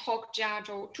or the ad hoc judge,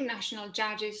 or 2 national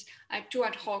judges, 2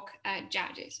 ad hoc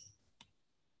judges.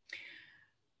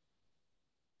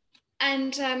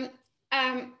 And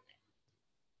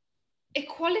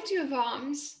equality of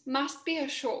arms must be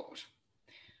assured.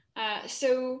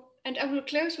 And I will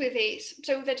close with this,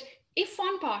 so that if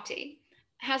one party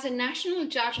has a national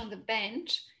judge on the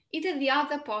bench, either the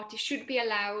other party should be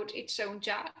allowed its own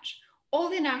judge, or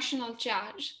the national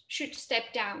judge should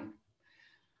step down.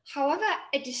 However,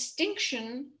 a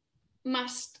distinction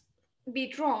must be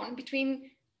drawn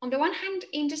between, on the one hand,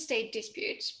 interstate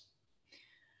disputes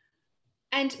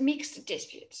and mixed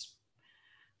disputes.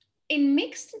 In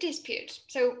mixed disputes,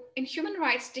 so in human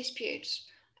rights disputes,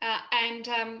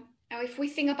 if we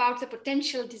think about the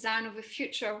potential design of a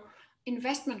future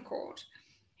investment court,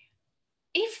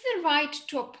 if the right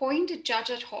to appoint a judge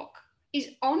ad hoc is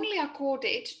only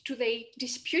accorded to the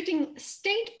disputing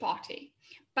state party,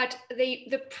 but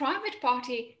the private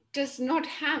party does not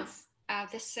have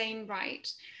the same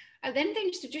right, then the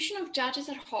institution of judges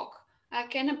ad hoc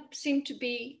can seem to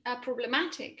be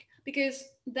problematic, because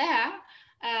there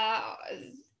are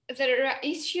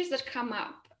issues that come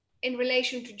up in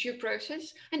relation to due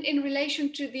process and in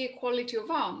relation to the equality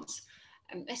of arms.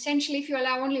 Essentially, if you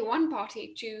allow only one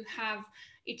party to have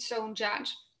its own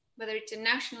judge, whether it's a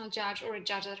national judge or a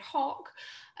judge ad hoc,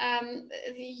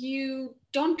 you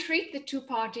don't treat the 2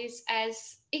 parties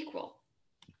as equal.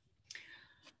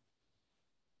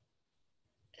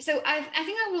 So I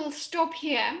think I will stop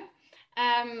here.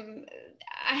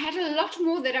 I had a lot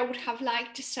more that I would have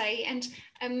liked to say, and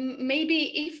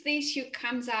maybe if the issue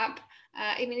comes up,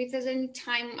 even if there's any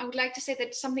time, I would like to say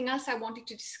that something else I wanted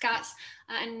to discuss,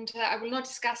 and I will not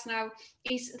discuss now,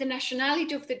 is the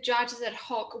nationality of the judges ad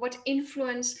hoc, what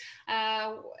influence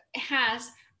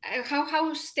has,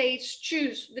 how states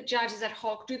choose the judges ad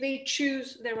hoc. Do they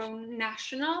choose their own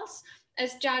nationals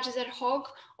as judges ad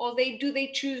hoc, or do they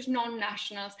choose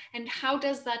non-nationals, and how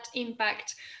does that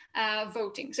impact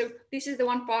voting? So this is the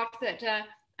one part that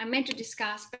I meant to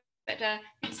discuss, but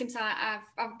it seems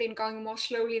I've been going more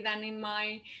slowly than in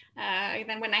my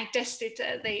than when I tested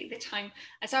the time.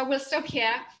 So I will stop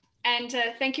here, and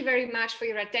thank you very much for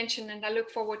your attention, and I look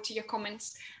forward to your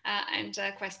comments and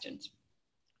questions.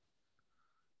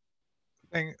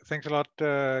 Thanks a lot,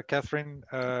 Catherine.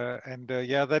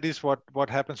 Yeah, that is what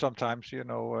happens sometimes. You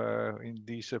know, in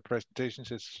these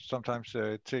presentations, sometimes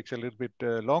it takes a little bit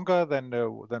longer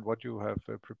than what you have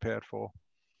prepared for.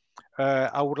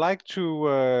 I would like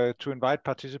to invite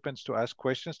participants to ask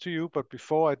questions to you, but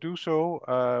before I do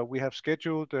so, we have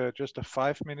scheduled just a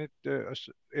 5-minute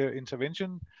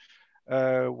intervention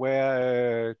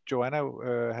where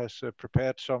Joanna has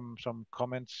prepared some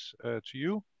comments to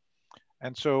you.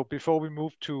 And so before we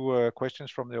move to questions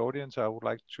from the audience, I would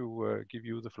like to give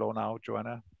you the floor now,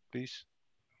 Joanna, please.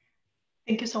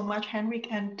 Thank you so much, Henrik.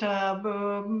 And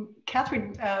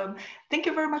Catherine, thank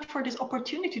you very much for this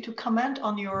opportunity to comment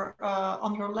on your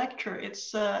lecture.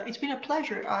 It's been a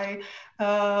pleasure.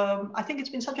 I think it's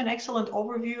been such an excellent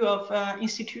overview of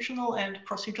institutional and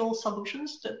procedural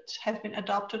solutions that have been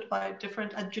adopted by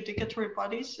different adjudicatory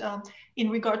bodies in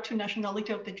regard to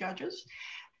nationality of the judges.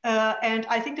 And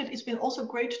I think that it's been also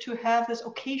great to have this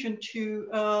occasion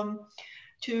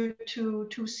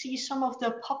to see some of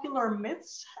the popular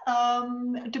myths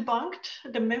debunked,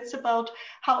 the myths about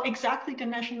how exactly the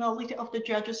nationality of the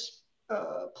judges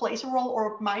plays a role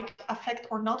or might affect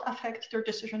or not affect their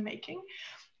decision making.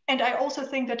 And I also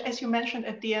think that, as you mentioned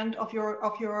at the end of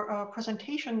your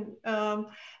presentation,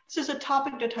 this is a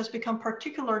topic that has become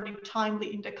particularly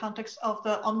timely in the context of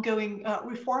the ongoing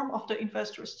reform of the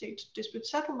investor-state dispute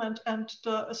settlement and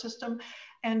the system,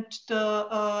 and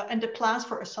the plans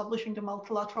for establishing the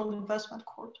multilateral investment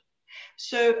court.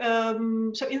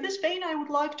 So, so in this vein, I would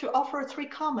like to offer 3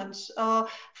 comments.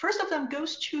 First of them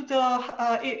goes to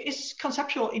the, is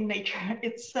conceptual in nature.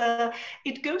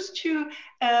 It goes to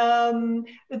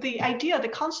the idea, the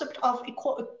concept of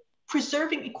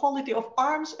preserving equality of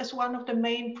arms as one of the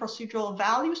main procedural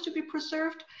values to be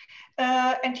preserved.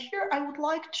 And here I would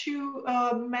like to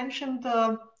mention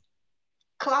the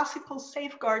classical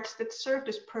safeguards that serve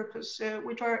this purpose,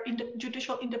 which are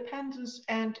judicial independence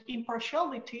and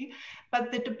impartiality.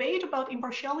 But the debate about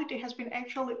impartiality has been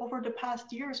actually over the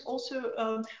past years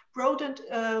also broadened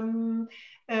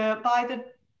by the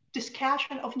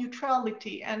discussion of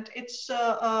neutrality. And it's,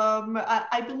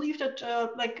 I believe that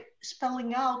like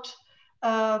spelling out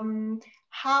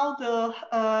how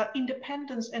the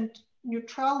independence and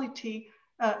neutrality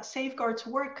safeguards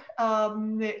work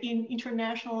in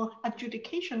international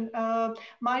adjudication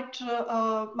might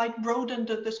broaden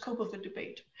the scope of the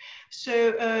debate.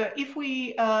 So if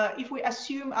we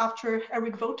assume after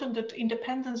Eric Wotan that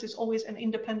independence is always an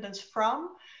independence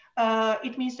from,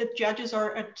 it means that judges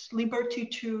are at liberty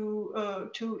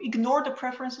to ignore the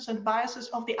preferences and biases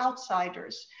of the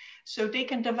outsiders. So they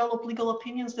can develop legal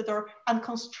opinions that are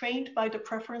unconstrained by the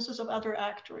preferences of other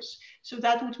actors. So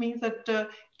that would mean that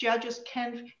judges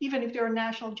can, even if they are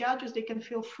national judges, they can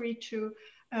feel free to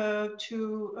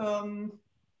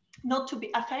not to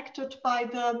be affected by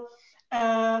the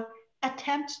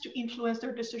attempts to influence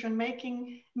their decision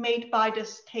making made by the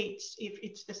states, if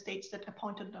it's the states that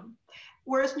appointed them.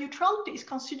 Whereas neutrality is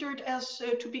considered as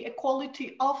to be a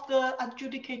quality of the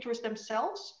adjudicators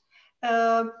themselves.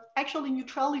 Actually,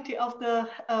 neutrality of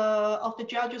the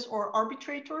judges or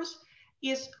arbitrators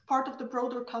is part of the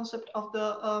broader concept of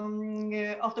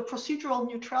the procedural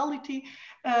neutrality,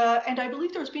 and I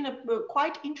believe there's been a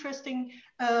quite interesting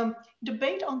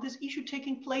debate on this issue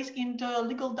taking place in the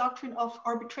legal doctrine of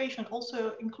arbitration,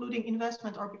 also including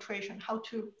investment arbitration, how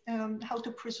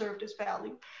to preserve this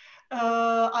value.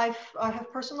 I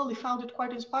have personally found it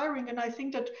quite inspiring, and I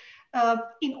think that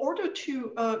in order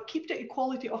to keep the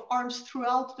equality of arms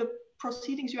throughout the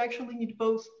proceedings, you actually need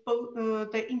both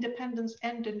the independence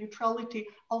and the neutrality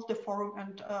of the forum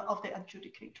and of the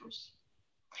adjudicators.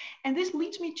 And this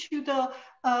leads me to the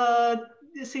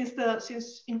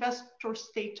since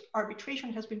investor-state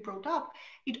arbitration has been brought up,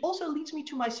 it also leads me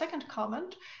to my second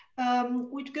comment,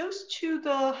 which goes to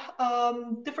the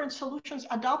different solutions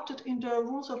adopted in the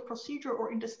rules of procedure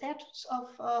or in the statutes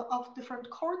of different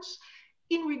courts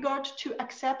in regard to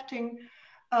accepting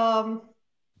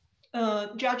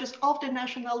judges of the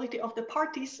nationality of the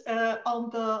parties on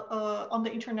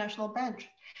the international bench.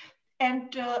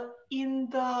 And in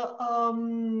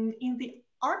the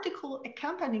article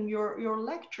accompanying your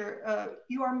lecture,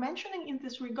 you are mentioning in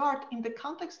this regard, in the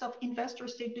context of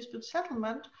investor-state dispute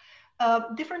settlement,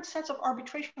 different sets of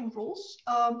arbitration rules,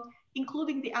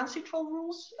 including the ancestral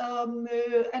rules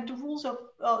and the rules of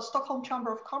Stockholm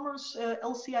Chamber of Commerce,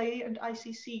 LCIA, and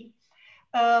ICC.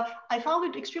 I found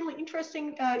it extremely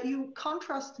interesting. You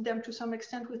contrast them to some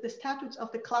extent with the statutes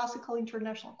of the classical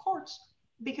international courts,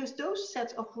 because those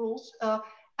sets of rules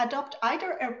adopt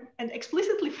either an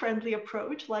explicitly friendly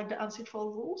approach, like the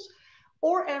ancestral rules,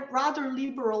 or a rather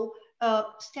liberal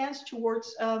stance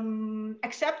towards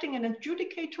accepting an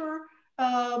adjudicator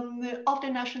of the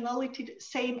nationality,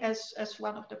 same as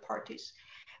one of the parties.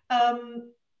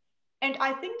 And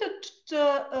I think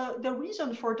that the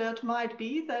reason for that might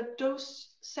be that those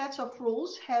sets of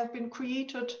rules have been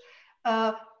created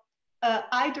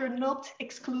either not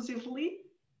exclusively,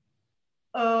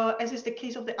 as is the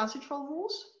case of the ancestral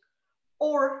rules,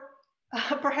 or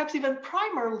perhaps even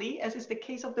primarily, as is the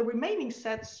case of the remaining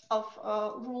sets of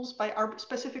rules by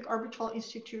specific arbitral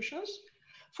institutions,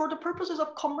 for the purposes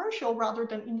of commercial rather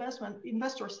than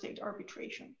investor-state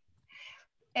arbitration.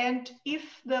 And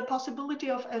if the possibility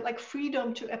of like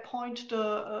freedom to appoint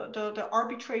the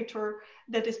arbitrator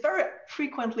that is very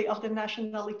frequently of the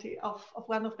nationality of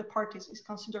one of the parties is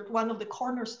considered one of the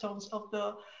cornerstones of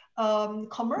the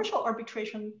commercial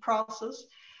arbitration process,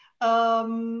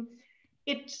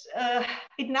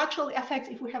 it naturally affects,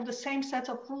 if we have the same set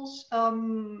of rules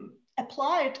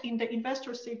applied in the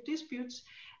investor-state disputes,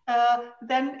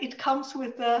 then it comes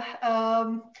with the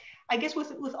I guess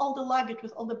with all the luggage,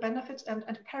 with all the benefits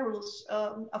and perils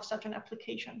of such an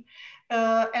application.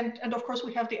 And of course,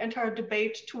 we have the entire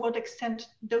debate to what extent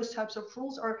those types of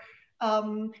rules are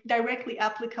directly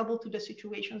applicable to the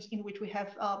situations in which we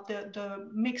have the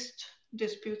mixed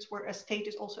disputes where a state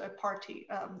is also a party,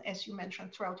 as you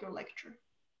mentioned throughout your lecture.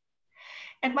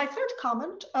 And my third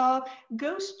comment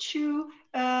goes to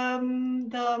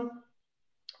the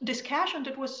discussion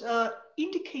that was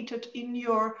indicated in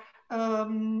your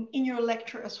in your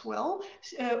lecture as well,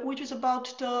 which is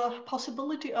about the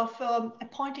possibility of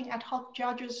appointing ad hoc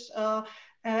judges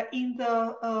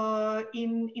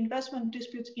in investment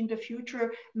disputes in the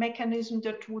future mechanism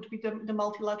that would be the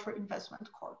multilateral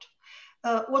investment court.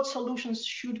 What solutions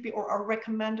should be or are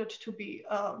recommended to be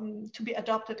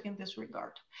adopted in this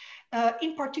regard?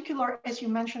 In particular, as you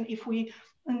mentioned, if we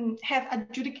have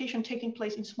adjudication taking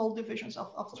place in small divisions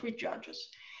of 3 judges.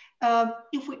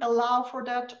 If we allow for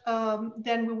that,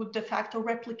 then we would de facto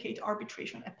replicate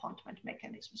arbitration appointment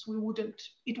mechanisms.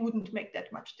 It wouldn't make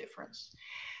that much difference.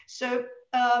 So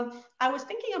I was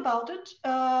thinking about it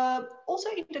also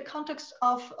in the context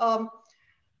of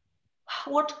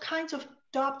what kinds of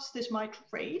doubts this might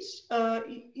raise.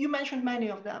 You mentioned many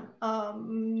of them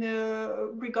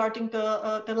regarding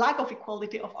the lack of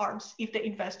equality of arms if the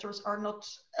investors are not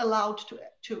allowed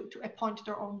to appoint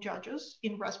their own judges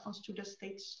in response to the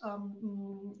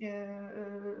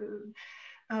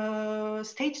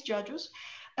state's judges.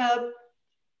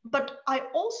 But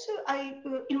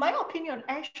in my opinion,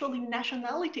 actually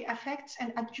nationality affects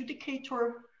an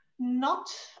adjudicator not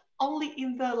only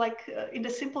in the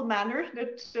simple manner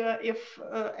that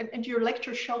and your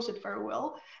lecture shows it very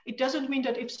well. It doesn't mean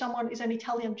that if someone is an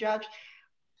Italian judge,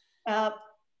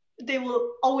 they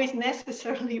will always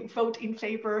necessarily vote in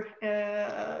favor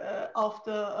of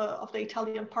the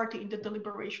Italian party in the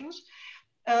deliberations.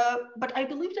 But I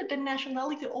believe that the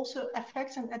nationality also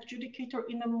affects an adjudicator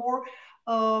in a more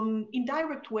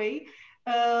indirect way,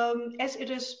 as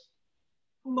it is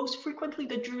most frequently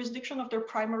the jurisdiction of their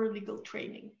primary legal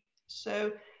training.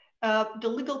 So the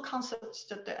legal concepts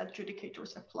that the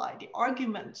adjudicators apply, the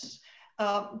arguments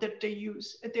that they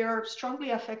use, they are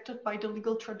strongly affected by the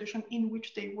legal tradition in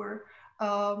which they were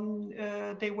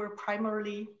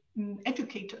primarily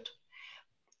educated.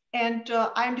 And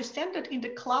I understand that in the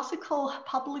classical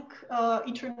public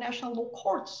international law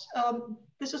courts,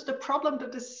 this is the problem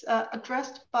that is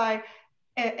addressed by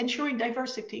ensuring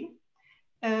diversity,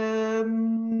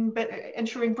 but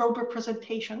ensuring broad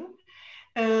representation.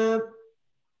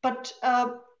 But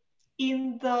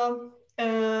in the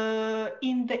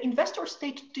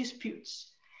investor-state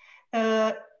disputes,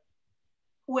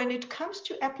 when it comes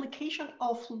to application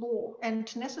of law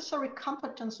and necessary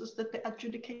competences that the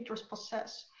adjudicators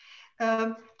possess,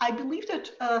 I believe that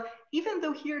even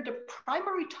though here the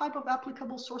primary type of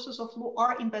applicable sources of law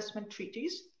are investment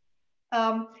treaties,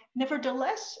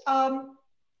 nevertheless,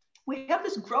 we have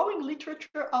this growing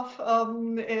literature of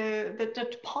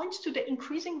that points to the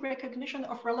increasing recognition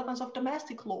of relevance of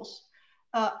domestic laws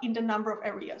in the number of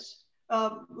areas,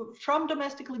 from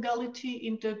domestic legality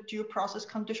in the due process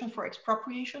condition for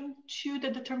expropriation to the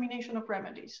determination of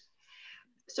remedies.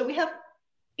 So we have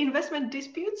investment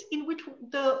disputes in which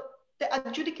the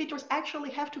adjudicators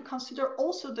actually have to consider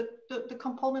also the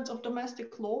components of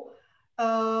domestic law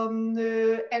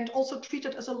and also treat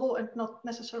it as a law and not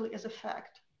necessarily as a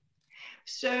fact.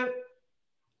 So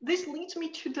this leads me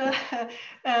to the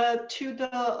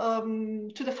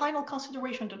final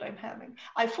consideration that I'm having.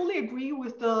 I fully agree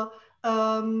with the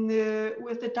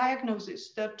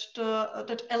diagnosis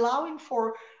that allowing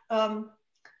for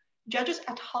judges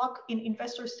ad hoc in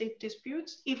investor-state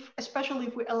disputes, especially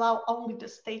if we allow only the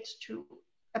states to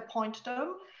appoint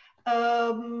them,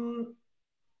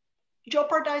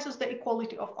 jeopardizes the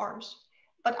equality of arms.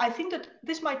 But I think that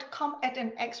this might come at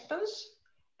an expense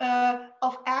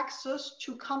of access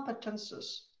to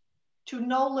competences, to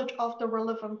knowledge of the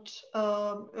relevant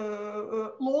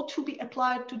law to be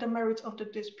applied to the merits of the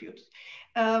dispute.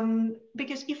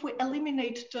 Because if we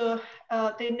eliminate the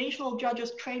national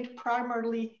judges trained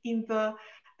primarily in the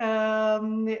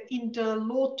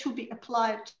law to be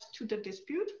applied to the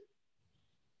dispute,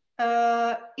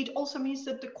 it also means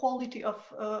that the quality of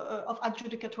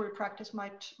adjudicatory practice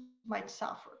might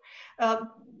suffer.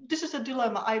 This is a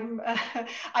dilemma.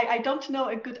 I don't know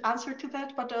a good answer to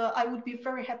that, but I would be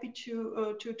very happy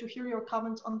to hear your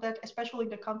comments on that, especially in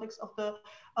the context of the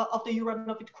Jura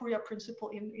Novit Curia principle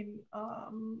in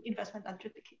investment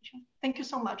adjudication. Thank you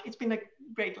so much. It's been a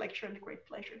great lecture and a great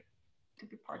pleasure to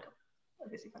be part of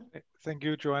this event. Thank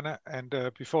you, Joanna. And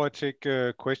before I take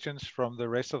questions from the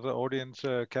rest of the audience,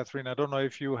 Catherine, I don't know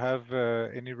if you have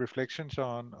any reflections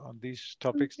on these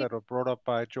topics that are brought up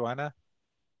by Joanna.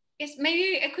 Yes,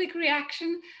 maybe a quick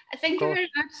reaction. Thank you very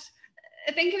much.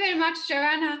 Thank you very much,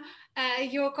 Joanna.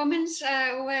 Your comments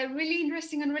were really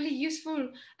interesting and really useful,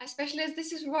 especially as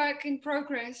this is work in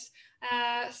progress.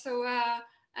 So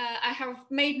I have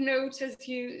made notes as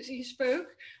you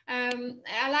spoke.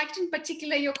 I liked in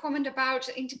particular your comment about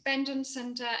independence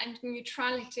and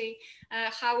neutrality,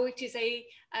 how it is a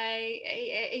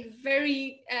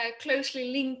very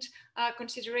closely linked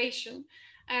consideration.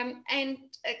 And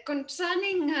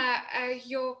concerning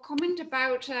your comment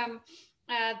about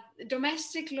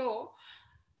domestic law,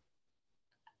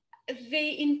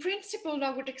 in principle,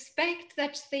 I would expect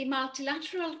that the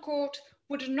multilateral court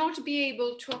would not be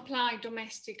able to apply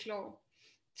domestic law.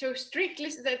 So strictly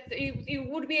that it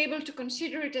would be able to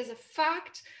consider it as a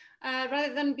fact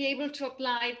rather than be able to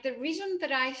apply it. The reason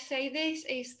that I say this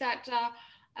is that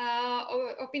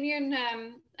opinion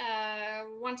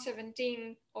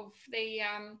 117 of the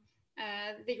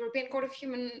European Court of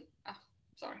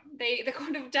the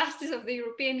Court of Justice of the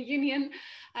European Union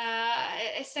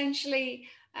essentially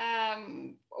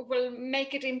will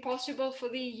make it impossible for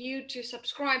the EU to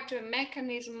subscribe to a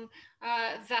mechanism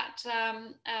that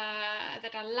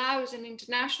allows an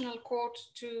international court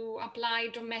to apply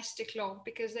domestic law,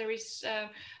 because there is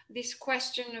this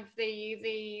question of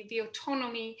the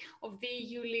autonomy of the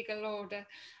EU legal order.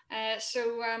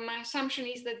 So my assumption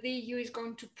is that the EU is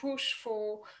going to push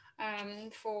for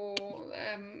an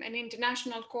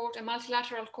international court, a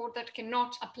multilateral court that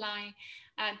cannot apply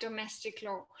domestic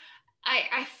law.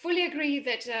 I fully agree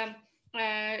that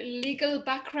legal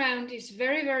background is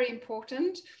very, very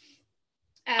important.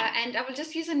 And I will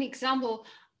just use an example.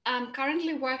 I'm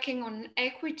currently working on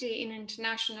equity in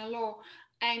international law,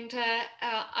 and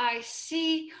I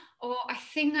see, or I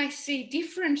think I see,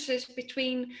 differences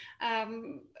between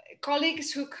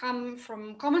colleagues who come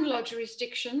from common law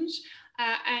jurisdictions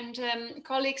and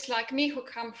colleagues like me who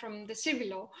come from the civil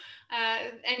law,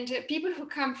 and people who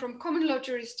come from common law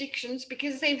jurisdictions,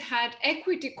 because they've had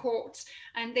equity courts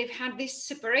and they've had this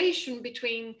separation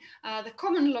between the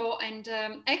common law and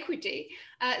equity,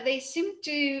 they seem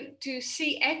to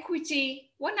see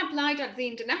equity, when applied at the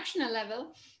international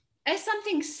level, as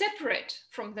something separate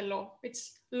from the law.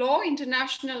 It's law,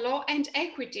 international law, and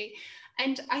equity.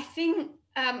 And I think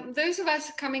those of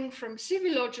us coming from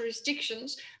civil law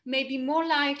jurisdictions may be more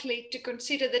likely to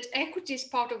consider that equity is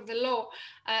part of the law,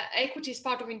 equity is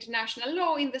part of international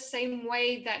law, in the same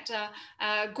way that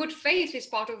good faith is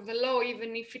part of the law,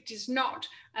 even if it is not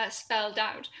spelled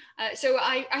out. So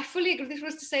I fully agree. This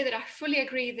was to say that I fully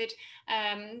agree that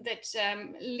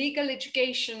legal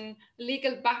education,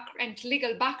 legal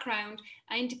background,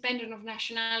 independent of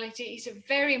nationality, is a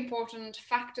very important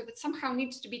factor that somehow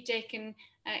needs to be taken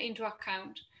into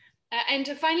account. And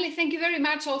finally, thank you very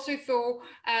much also for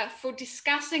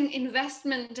discussing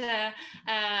investment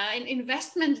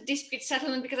dispute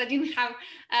settlement, because I didn't have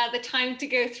the time to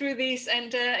go through this,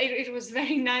 and it was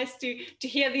very nice to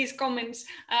hear these comments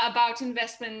about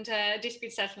investment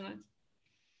dispute settlement.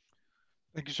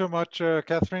 Thank you so much,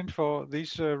 Catherine, for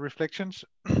these reflections.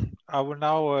 I will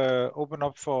now open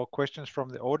up for questions from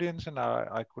the audience, and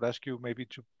I could ask you maybe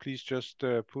to please just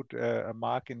put a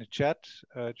mark in the chat,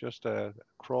 just a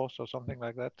cross or something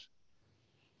like that.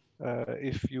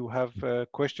 If you have a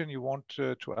question you want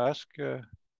to ask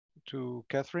to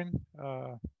Catherine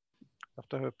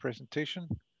after her presentation,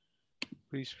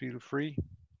 please feel free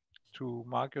to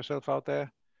mark yourself out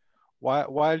there.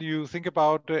 While you think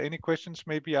about any questions,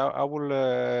 maybe I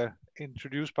will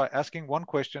introduce by asking one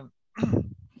question.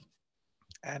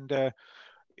 And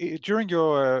during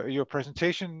your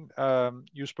presentation,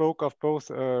 you spoke of both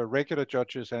regular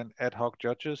judges and ad hoc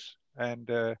judges, and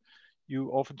you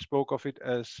often spoke of it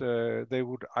as they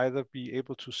would either be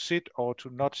able to sit or to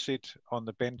not sit on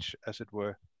the bench, as it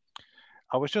were.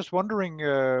 I was just wondering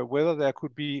whether there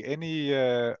could be any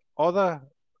other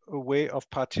way of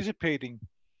participating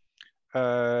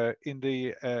in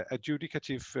the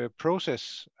adjudicative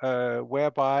process,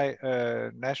 whereby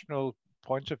national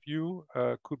points of view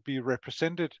could be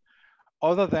represented,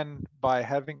 other than by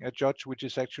having a judge which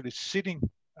is actually sitting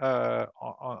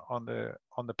on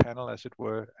the panel, as it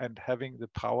were, and having the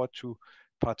power to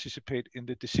participate in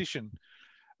the decision.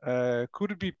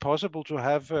 Could it be possible to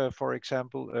have, for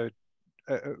example,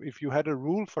 if you had a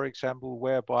rule, for example,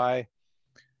 whereby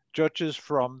judges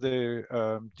from the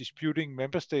disputing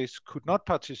member states could not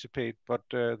participate, but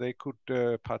they could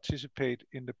participate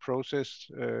in the process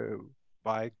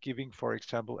by giving, for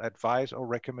example, advice or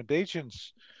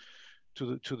recommendations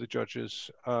to the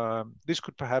judges. This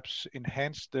could perhaps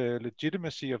enhance the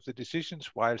legitimacy of the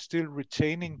decisions while still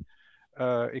retaining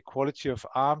equality of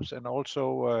arms and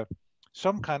also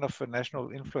some kind of a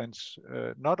national influence,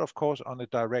 not of course on a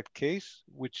direct case,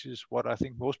 which is what I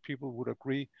think most people would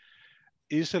agree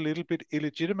is a little bit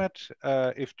illegitimate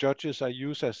if judges are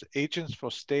used as agents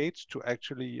for states to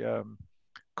actually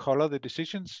color the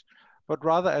decisions, but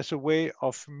rather as a way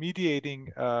of mediating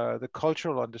the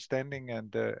cultural understanding and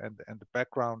the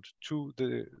background to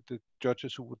the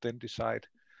judges who would then decide.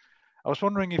 I was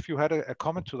wondering if you had a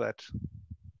comment to that.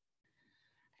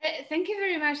 Thank you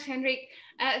very much, Henrik.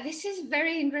 This is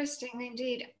very interesting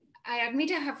indeed. I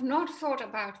admit I have not thought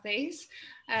about this.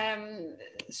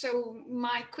 So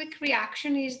my quick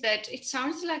reaction is that it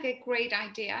sounds like a great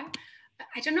idea.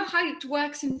 I don't know how it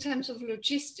works in terms of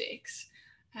logistics.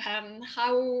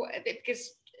 Because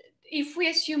if we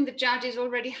assume the judges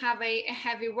already have a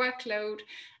heavy workload,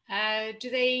 do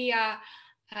they,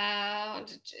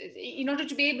 in order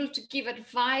to be able to give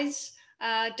advice,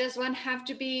 does one have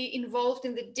to be involved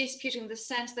in the dispute in the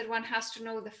sense that one has to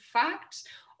know the facts?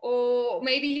 Or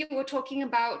maybe you were talking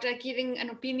about giving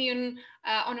an opinion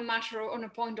on a matter or on a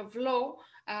point of law,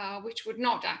 which would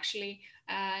not actually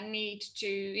need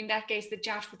to, in that case, the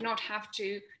judge would not have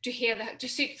to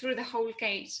sit through the whole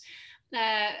case.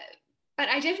 But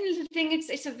I definitely think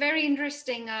it's a very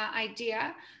interesting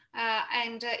idea.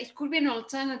 And it could be an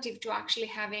alternative to actually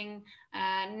having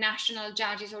national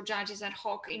judges or judges ad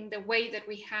hoc in the way that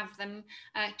we have them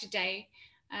today.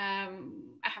 I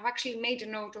have actually made a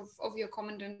note of your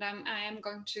comment, and I am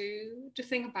going to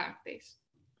think about this.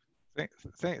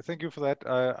 Thank you for that.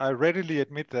 I readily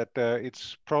admit that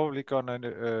it's probably going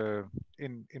to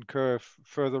incur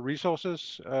further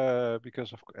resources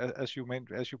because of, as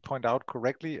you point out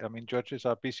correctly, I mean, judges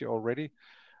are busy already.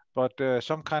 But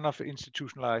some kind of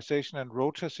institutionalization and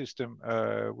rota system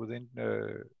within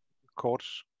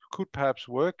courts could perhaps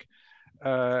work,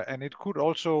 and it could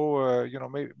also, you know,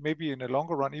 maybe in the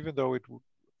longer run, even though it would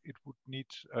need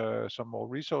some more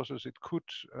resources, it could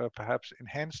perhaps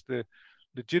enhance the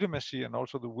legitimacy and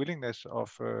also the willingness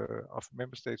of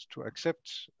member states to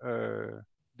accept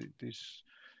this.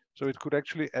 So it could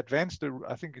actually advance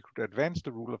I think it could advance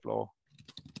the rule of law.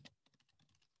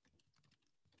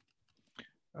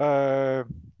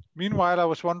 Meanwhile, I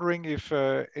was wondering if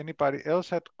anybody else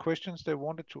had questions they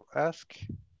wanted to ask.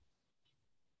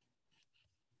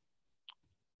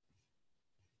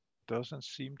 Doesn't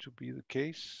seem to be the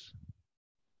case.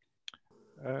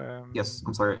 Yes,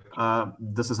 I'm sorry.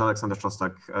 This is Alexander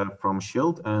Szostak from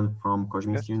SHIELD and from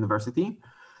Koźmiński University.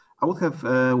 I would have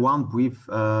one brief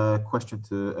question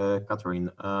to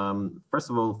Catharine. First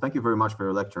of all, thank you very much for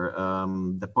your lecture.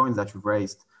 The points that you've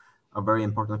raised are very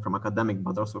important from academic,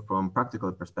 but also from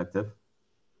practical perspective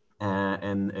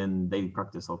and daily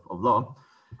practice of law.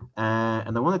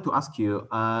 And I wanted to ask you,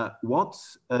 what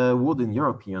would, in your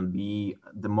opinion, be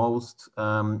the most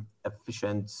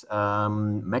efficient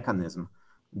mechanism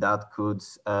that could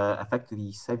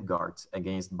effectively safeguard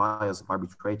against bias of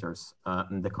arbitrators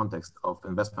in the context of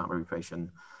investment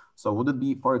arbitration? So would it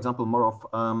be, for example, more of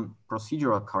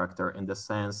procedural character in the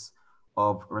sense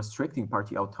of restricting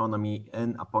party autonomy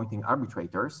in appointing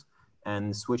arbitrators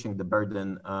and switching the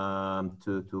burden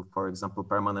to, for example,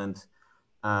 permanent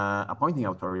appointing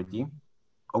authority?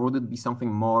 Or would it be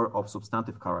something more of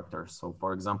substantive character? So,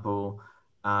 for example,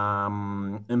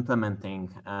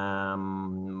 implementing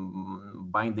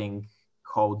binding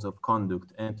codes of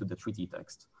conduct into the treaty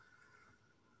text?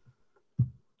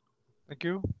 Thank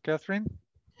you. Catharine?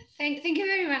 Thank you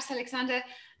very much, Alexander.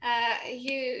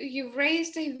 You've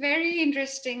raised a very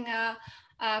interesting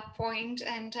point,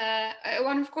 and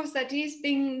one, of course, that is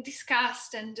being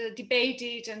discussed and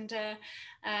debated,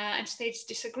 and states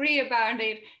disagree about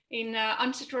it in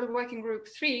Ancestral Working Group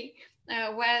 3,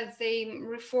 where the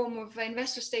reform of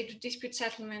investor-state dispute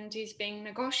settlement is being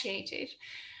negotiated.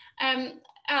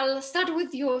 I'll start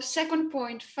with your second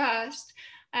point first.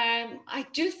 I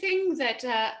do think that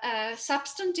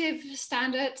substantive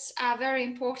standards are very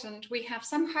important. We have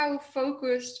somehow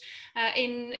focused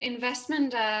in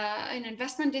investment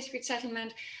dispute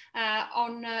settlement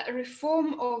on a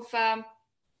reform of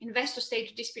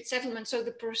investor-state dispute settlement, so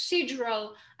the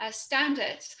procedural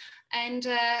standards, and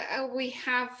we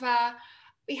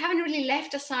haven't really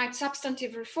left aside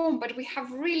substantive reform, but we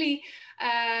have really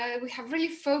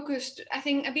focused, I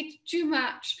think, a bit too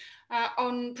much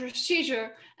on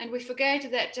procedure, and we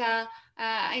forget that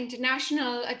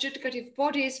international adjudicative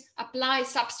bodies apply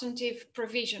substantive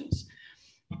provisions.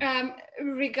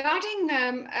 Regarding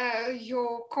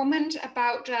your comment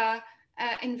about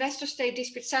investor-state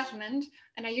dispute settlement,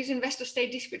 and I use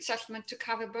investor-state dispute settlement to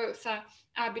cover both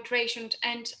arbitration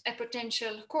and a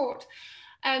potential court,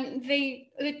 the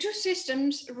two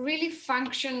systems really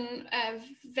function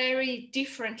very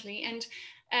differently, and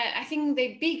I think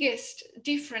the biggest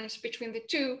difference between the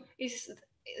two is,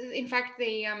 in fact,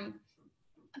 the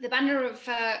the manner of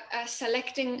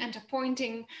selecting and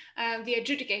appointing the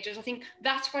adjudicators. I think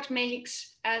that's what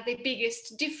makes the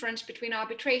biggest difference between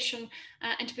arbitration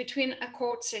and between a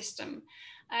court system.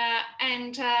 I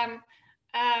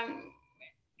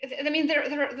mean,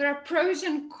 there are pros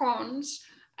and cons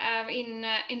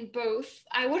in both.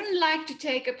 I wouldn't like to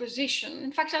take a position.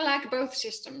 In fact, I like both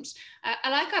systems. I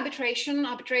like arbitration.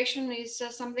 Arbitration is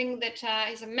something that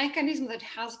is a mechanism that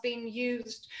has been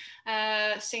used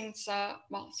since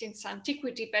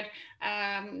antiquity. But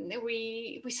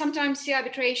we sometimes see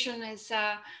arbitration as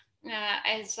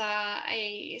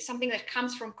something that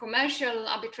comes from commercial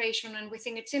arbitration, and we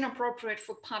think it's inappropriate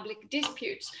for public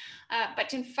disputes.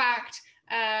 But in fact,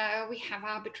 we have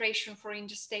arbitration for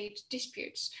interstate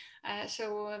disputes.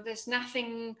 So there's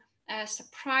nothing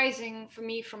surprising for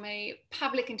me from a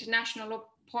public international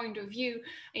point of view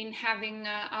in having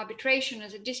arbitration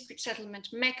as a dispute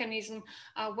settlement mechanism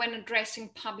when addressing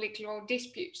public law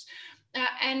disputes.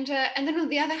 And then on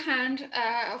the other hand,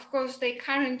 of course, the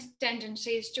current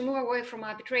tendency is to move away from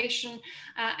arbitration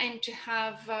and to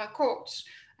have courts.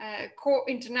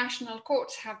 International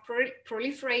courts have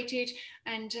proliferated,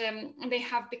 and they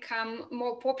have become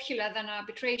more popular than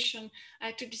arbitration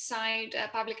to decide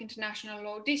public international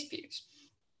law disputes.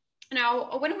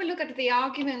 Now, when we look at the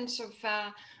arguments of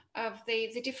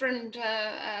the different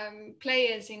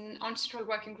players in Ancestral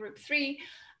Working Group 3,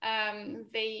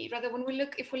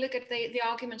 if we look at the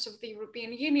arguments of the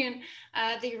European Union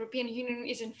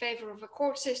is in favor of a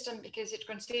court system because it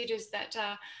considers that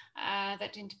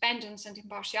that independence and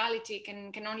impartiality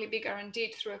can only be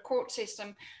guaranteed through a court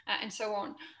system, and so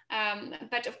on.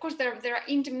 But of course, there are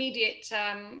intermediate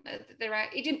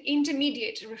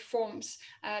reforms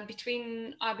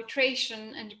between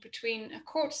arbitration and between a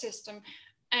court system,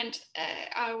 and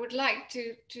I would like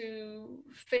to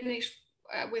finish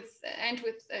with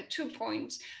 2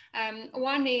 points.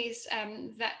 One is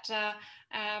that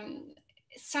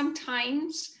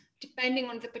sometimes, depending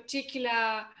on the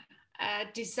particular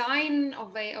design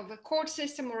of a court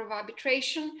system or of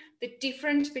arbitration, the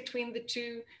difference between the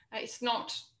two is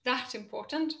not that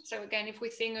important. So again, if we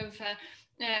think of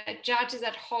judges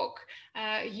ad hoc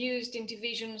used in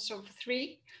divisions of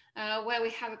 3, where we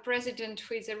have a president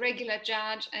who is a regular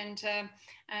judge, and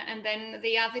then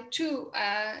the other 2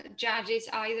 judges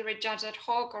are either a judge ad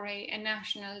hoc or a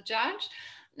national judge,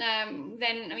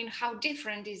 then I mean, how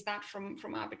different is that from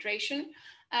arbitration?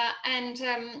 And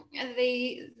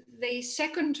the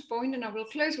second point, and I will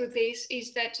close with this,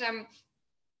 is that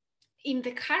in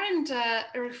the current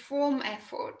reform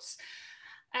efforts,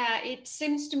 it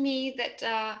seems to me that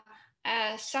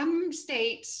some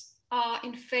states are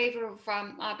in favor of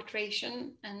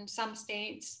arbitration, and some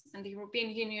states and the European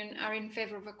Union are in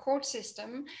favor of a court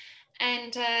system.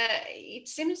 And it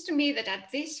seems to me that at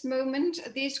this moment,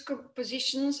 these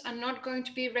positions are not going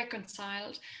to be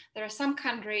reconciled. There are some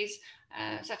countries,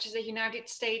 such as the United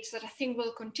States, that I think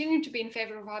will continue to be in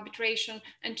favor of arbitration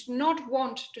and not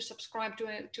want to subscribe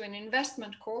to an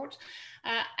investment court.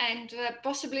 And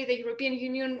possibly the European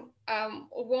Union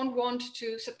won't want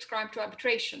to subscribe to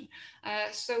arbitration.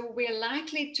 So we are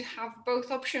likely to have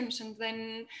both options, and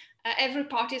then every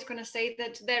party is going to say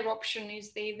that their option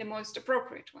is the most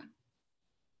appropriate one.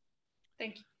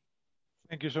 Thank you.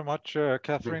 Thank you so much,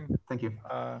 Catherine. Thank you.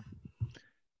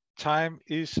 Time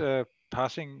is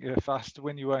passing fast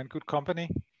when you are in good company,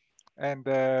 and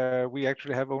we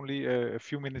actually have only a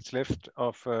few minutes left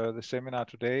of the seminar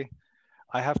today.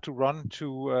 I have to run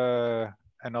to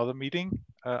another meeting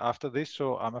after this,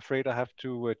 so I'm afraid I have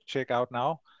to check out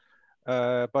now.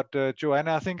 But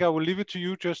Joanna, I think I will leave it to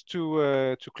you just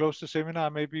to close the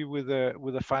seminar, maybe with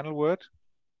a final word.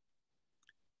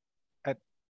 And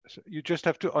so you just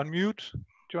have to unmute,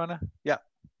 Joanna. Yeah.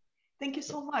 Thank you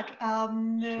so much.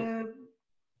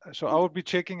 So I will be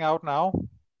checking out now.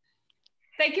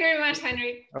 Thank you very much,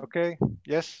 Henry. Okay.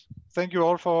 Yes. Thank you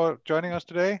all for joining us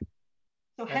today.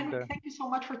 So Henry, thank you so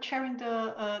much for chairing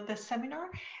the seminar,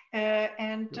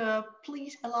 and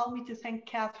please allow me to thank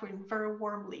Catherine very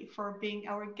warmly for being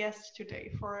our guest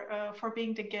today, for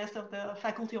being the guest of the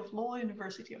Faculty of Law,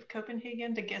 University of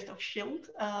Copenhagen, the guest of SHIELD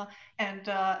and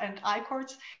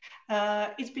iCourts.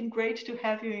 It's been great to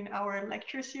have you in our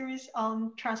lecture series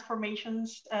on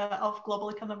transformations of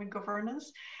global economic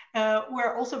governance.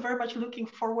 We're also very much looking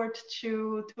forward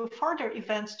to further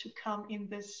events to come in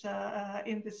this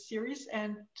series,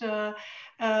 and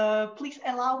please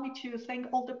allow me to thank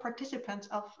all the participants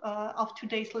of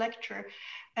today's lecture.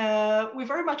 We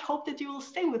very much hope that you will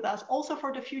stay with us also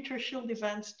for the future SHIELD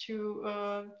events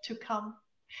to come.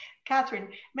 Catherine,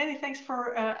 many thanks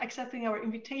for accepting our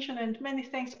invitation, and many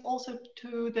thanks also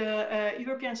to the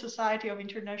European Society of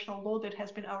International Law that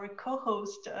has been our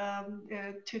co-host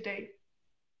today.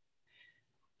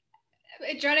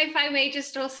 John, if I may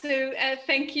just also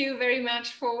thank you very much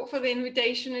for the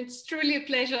invitation. It's truly a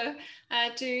pleasure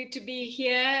to be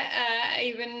here,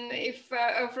 even if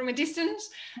from a distance.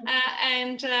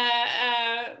 And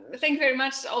thank you very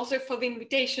much also for the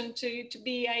invitation to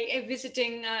be a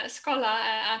visiting scholar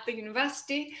at the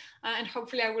university. And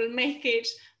hopefully I will make it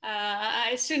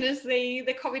as soon as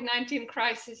the COVID-19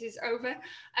 crisis is over.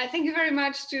 Thank you very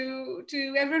much to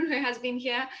everyone who has been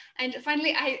here. And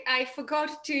finally, I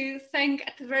forgot to thank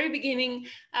at the very beginning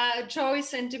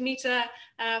Joyce and Demeter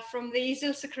from the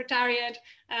ESIL Secretariat,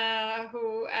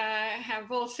 who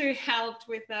have also helped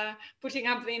with putting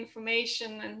up the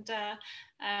information and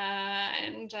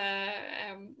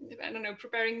I don't know,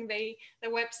 preparing the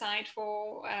website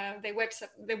for the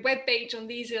web page on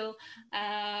the ESIL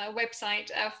website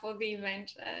for the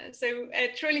event. So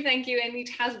truly thank you, and it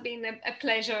has been a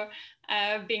pleasure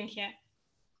being here.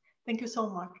 Thank you so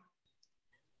much.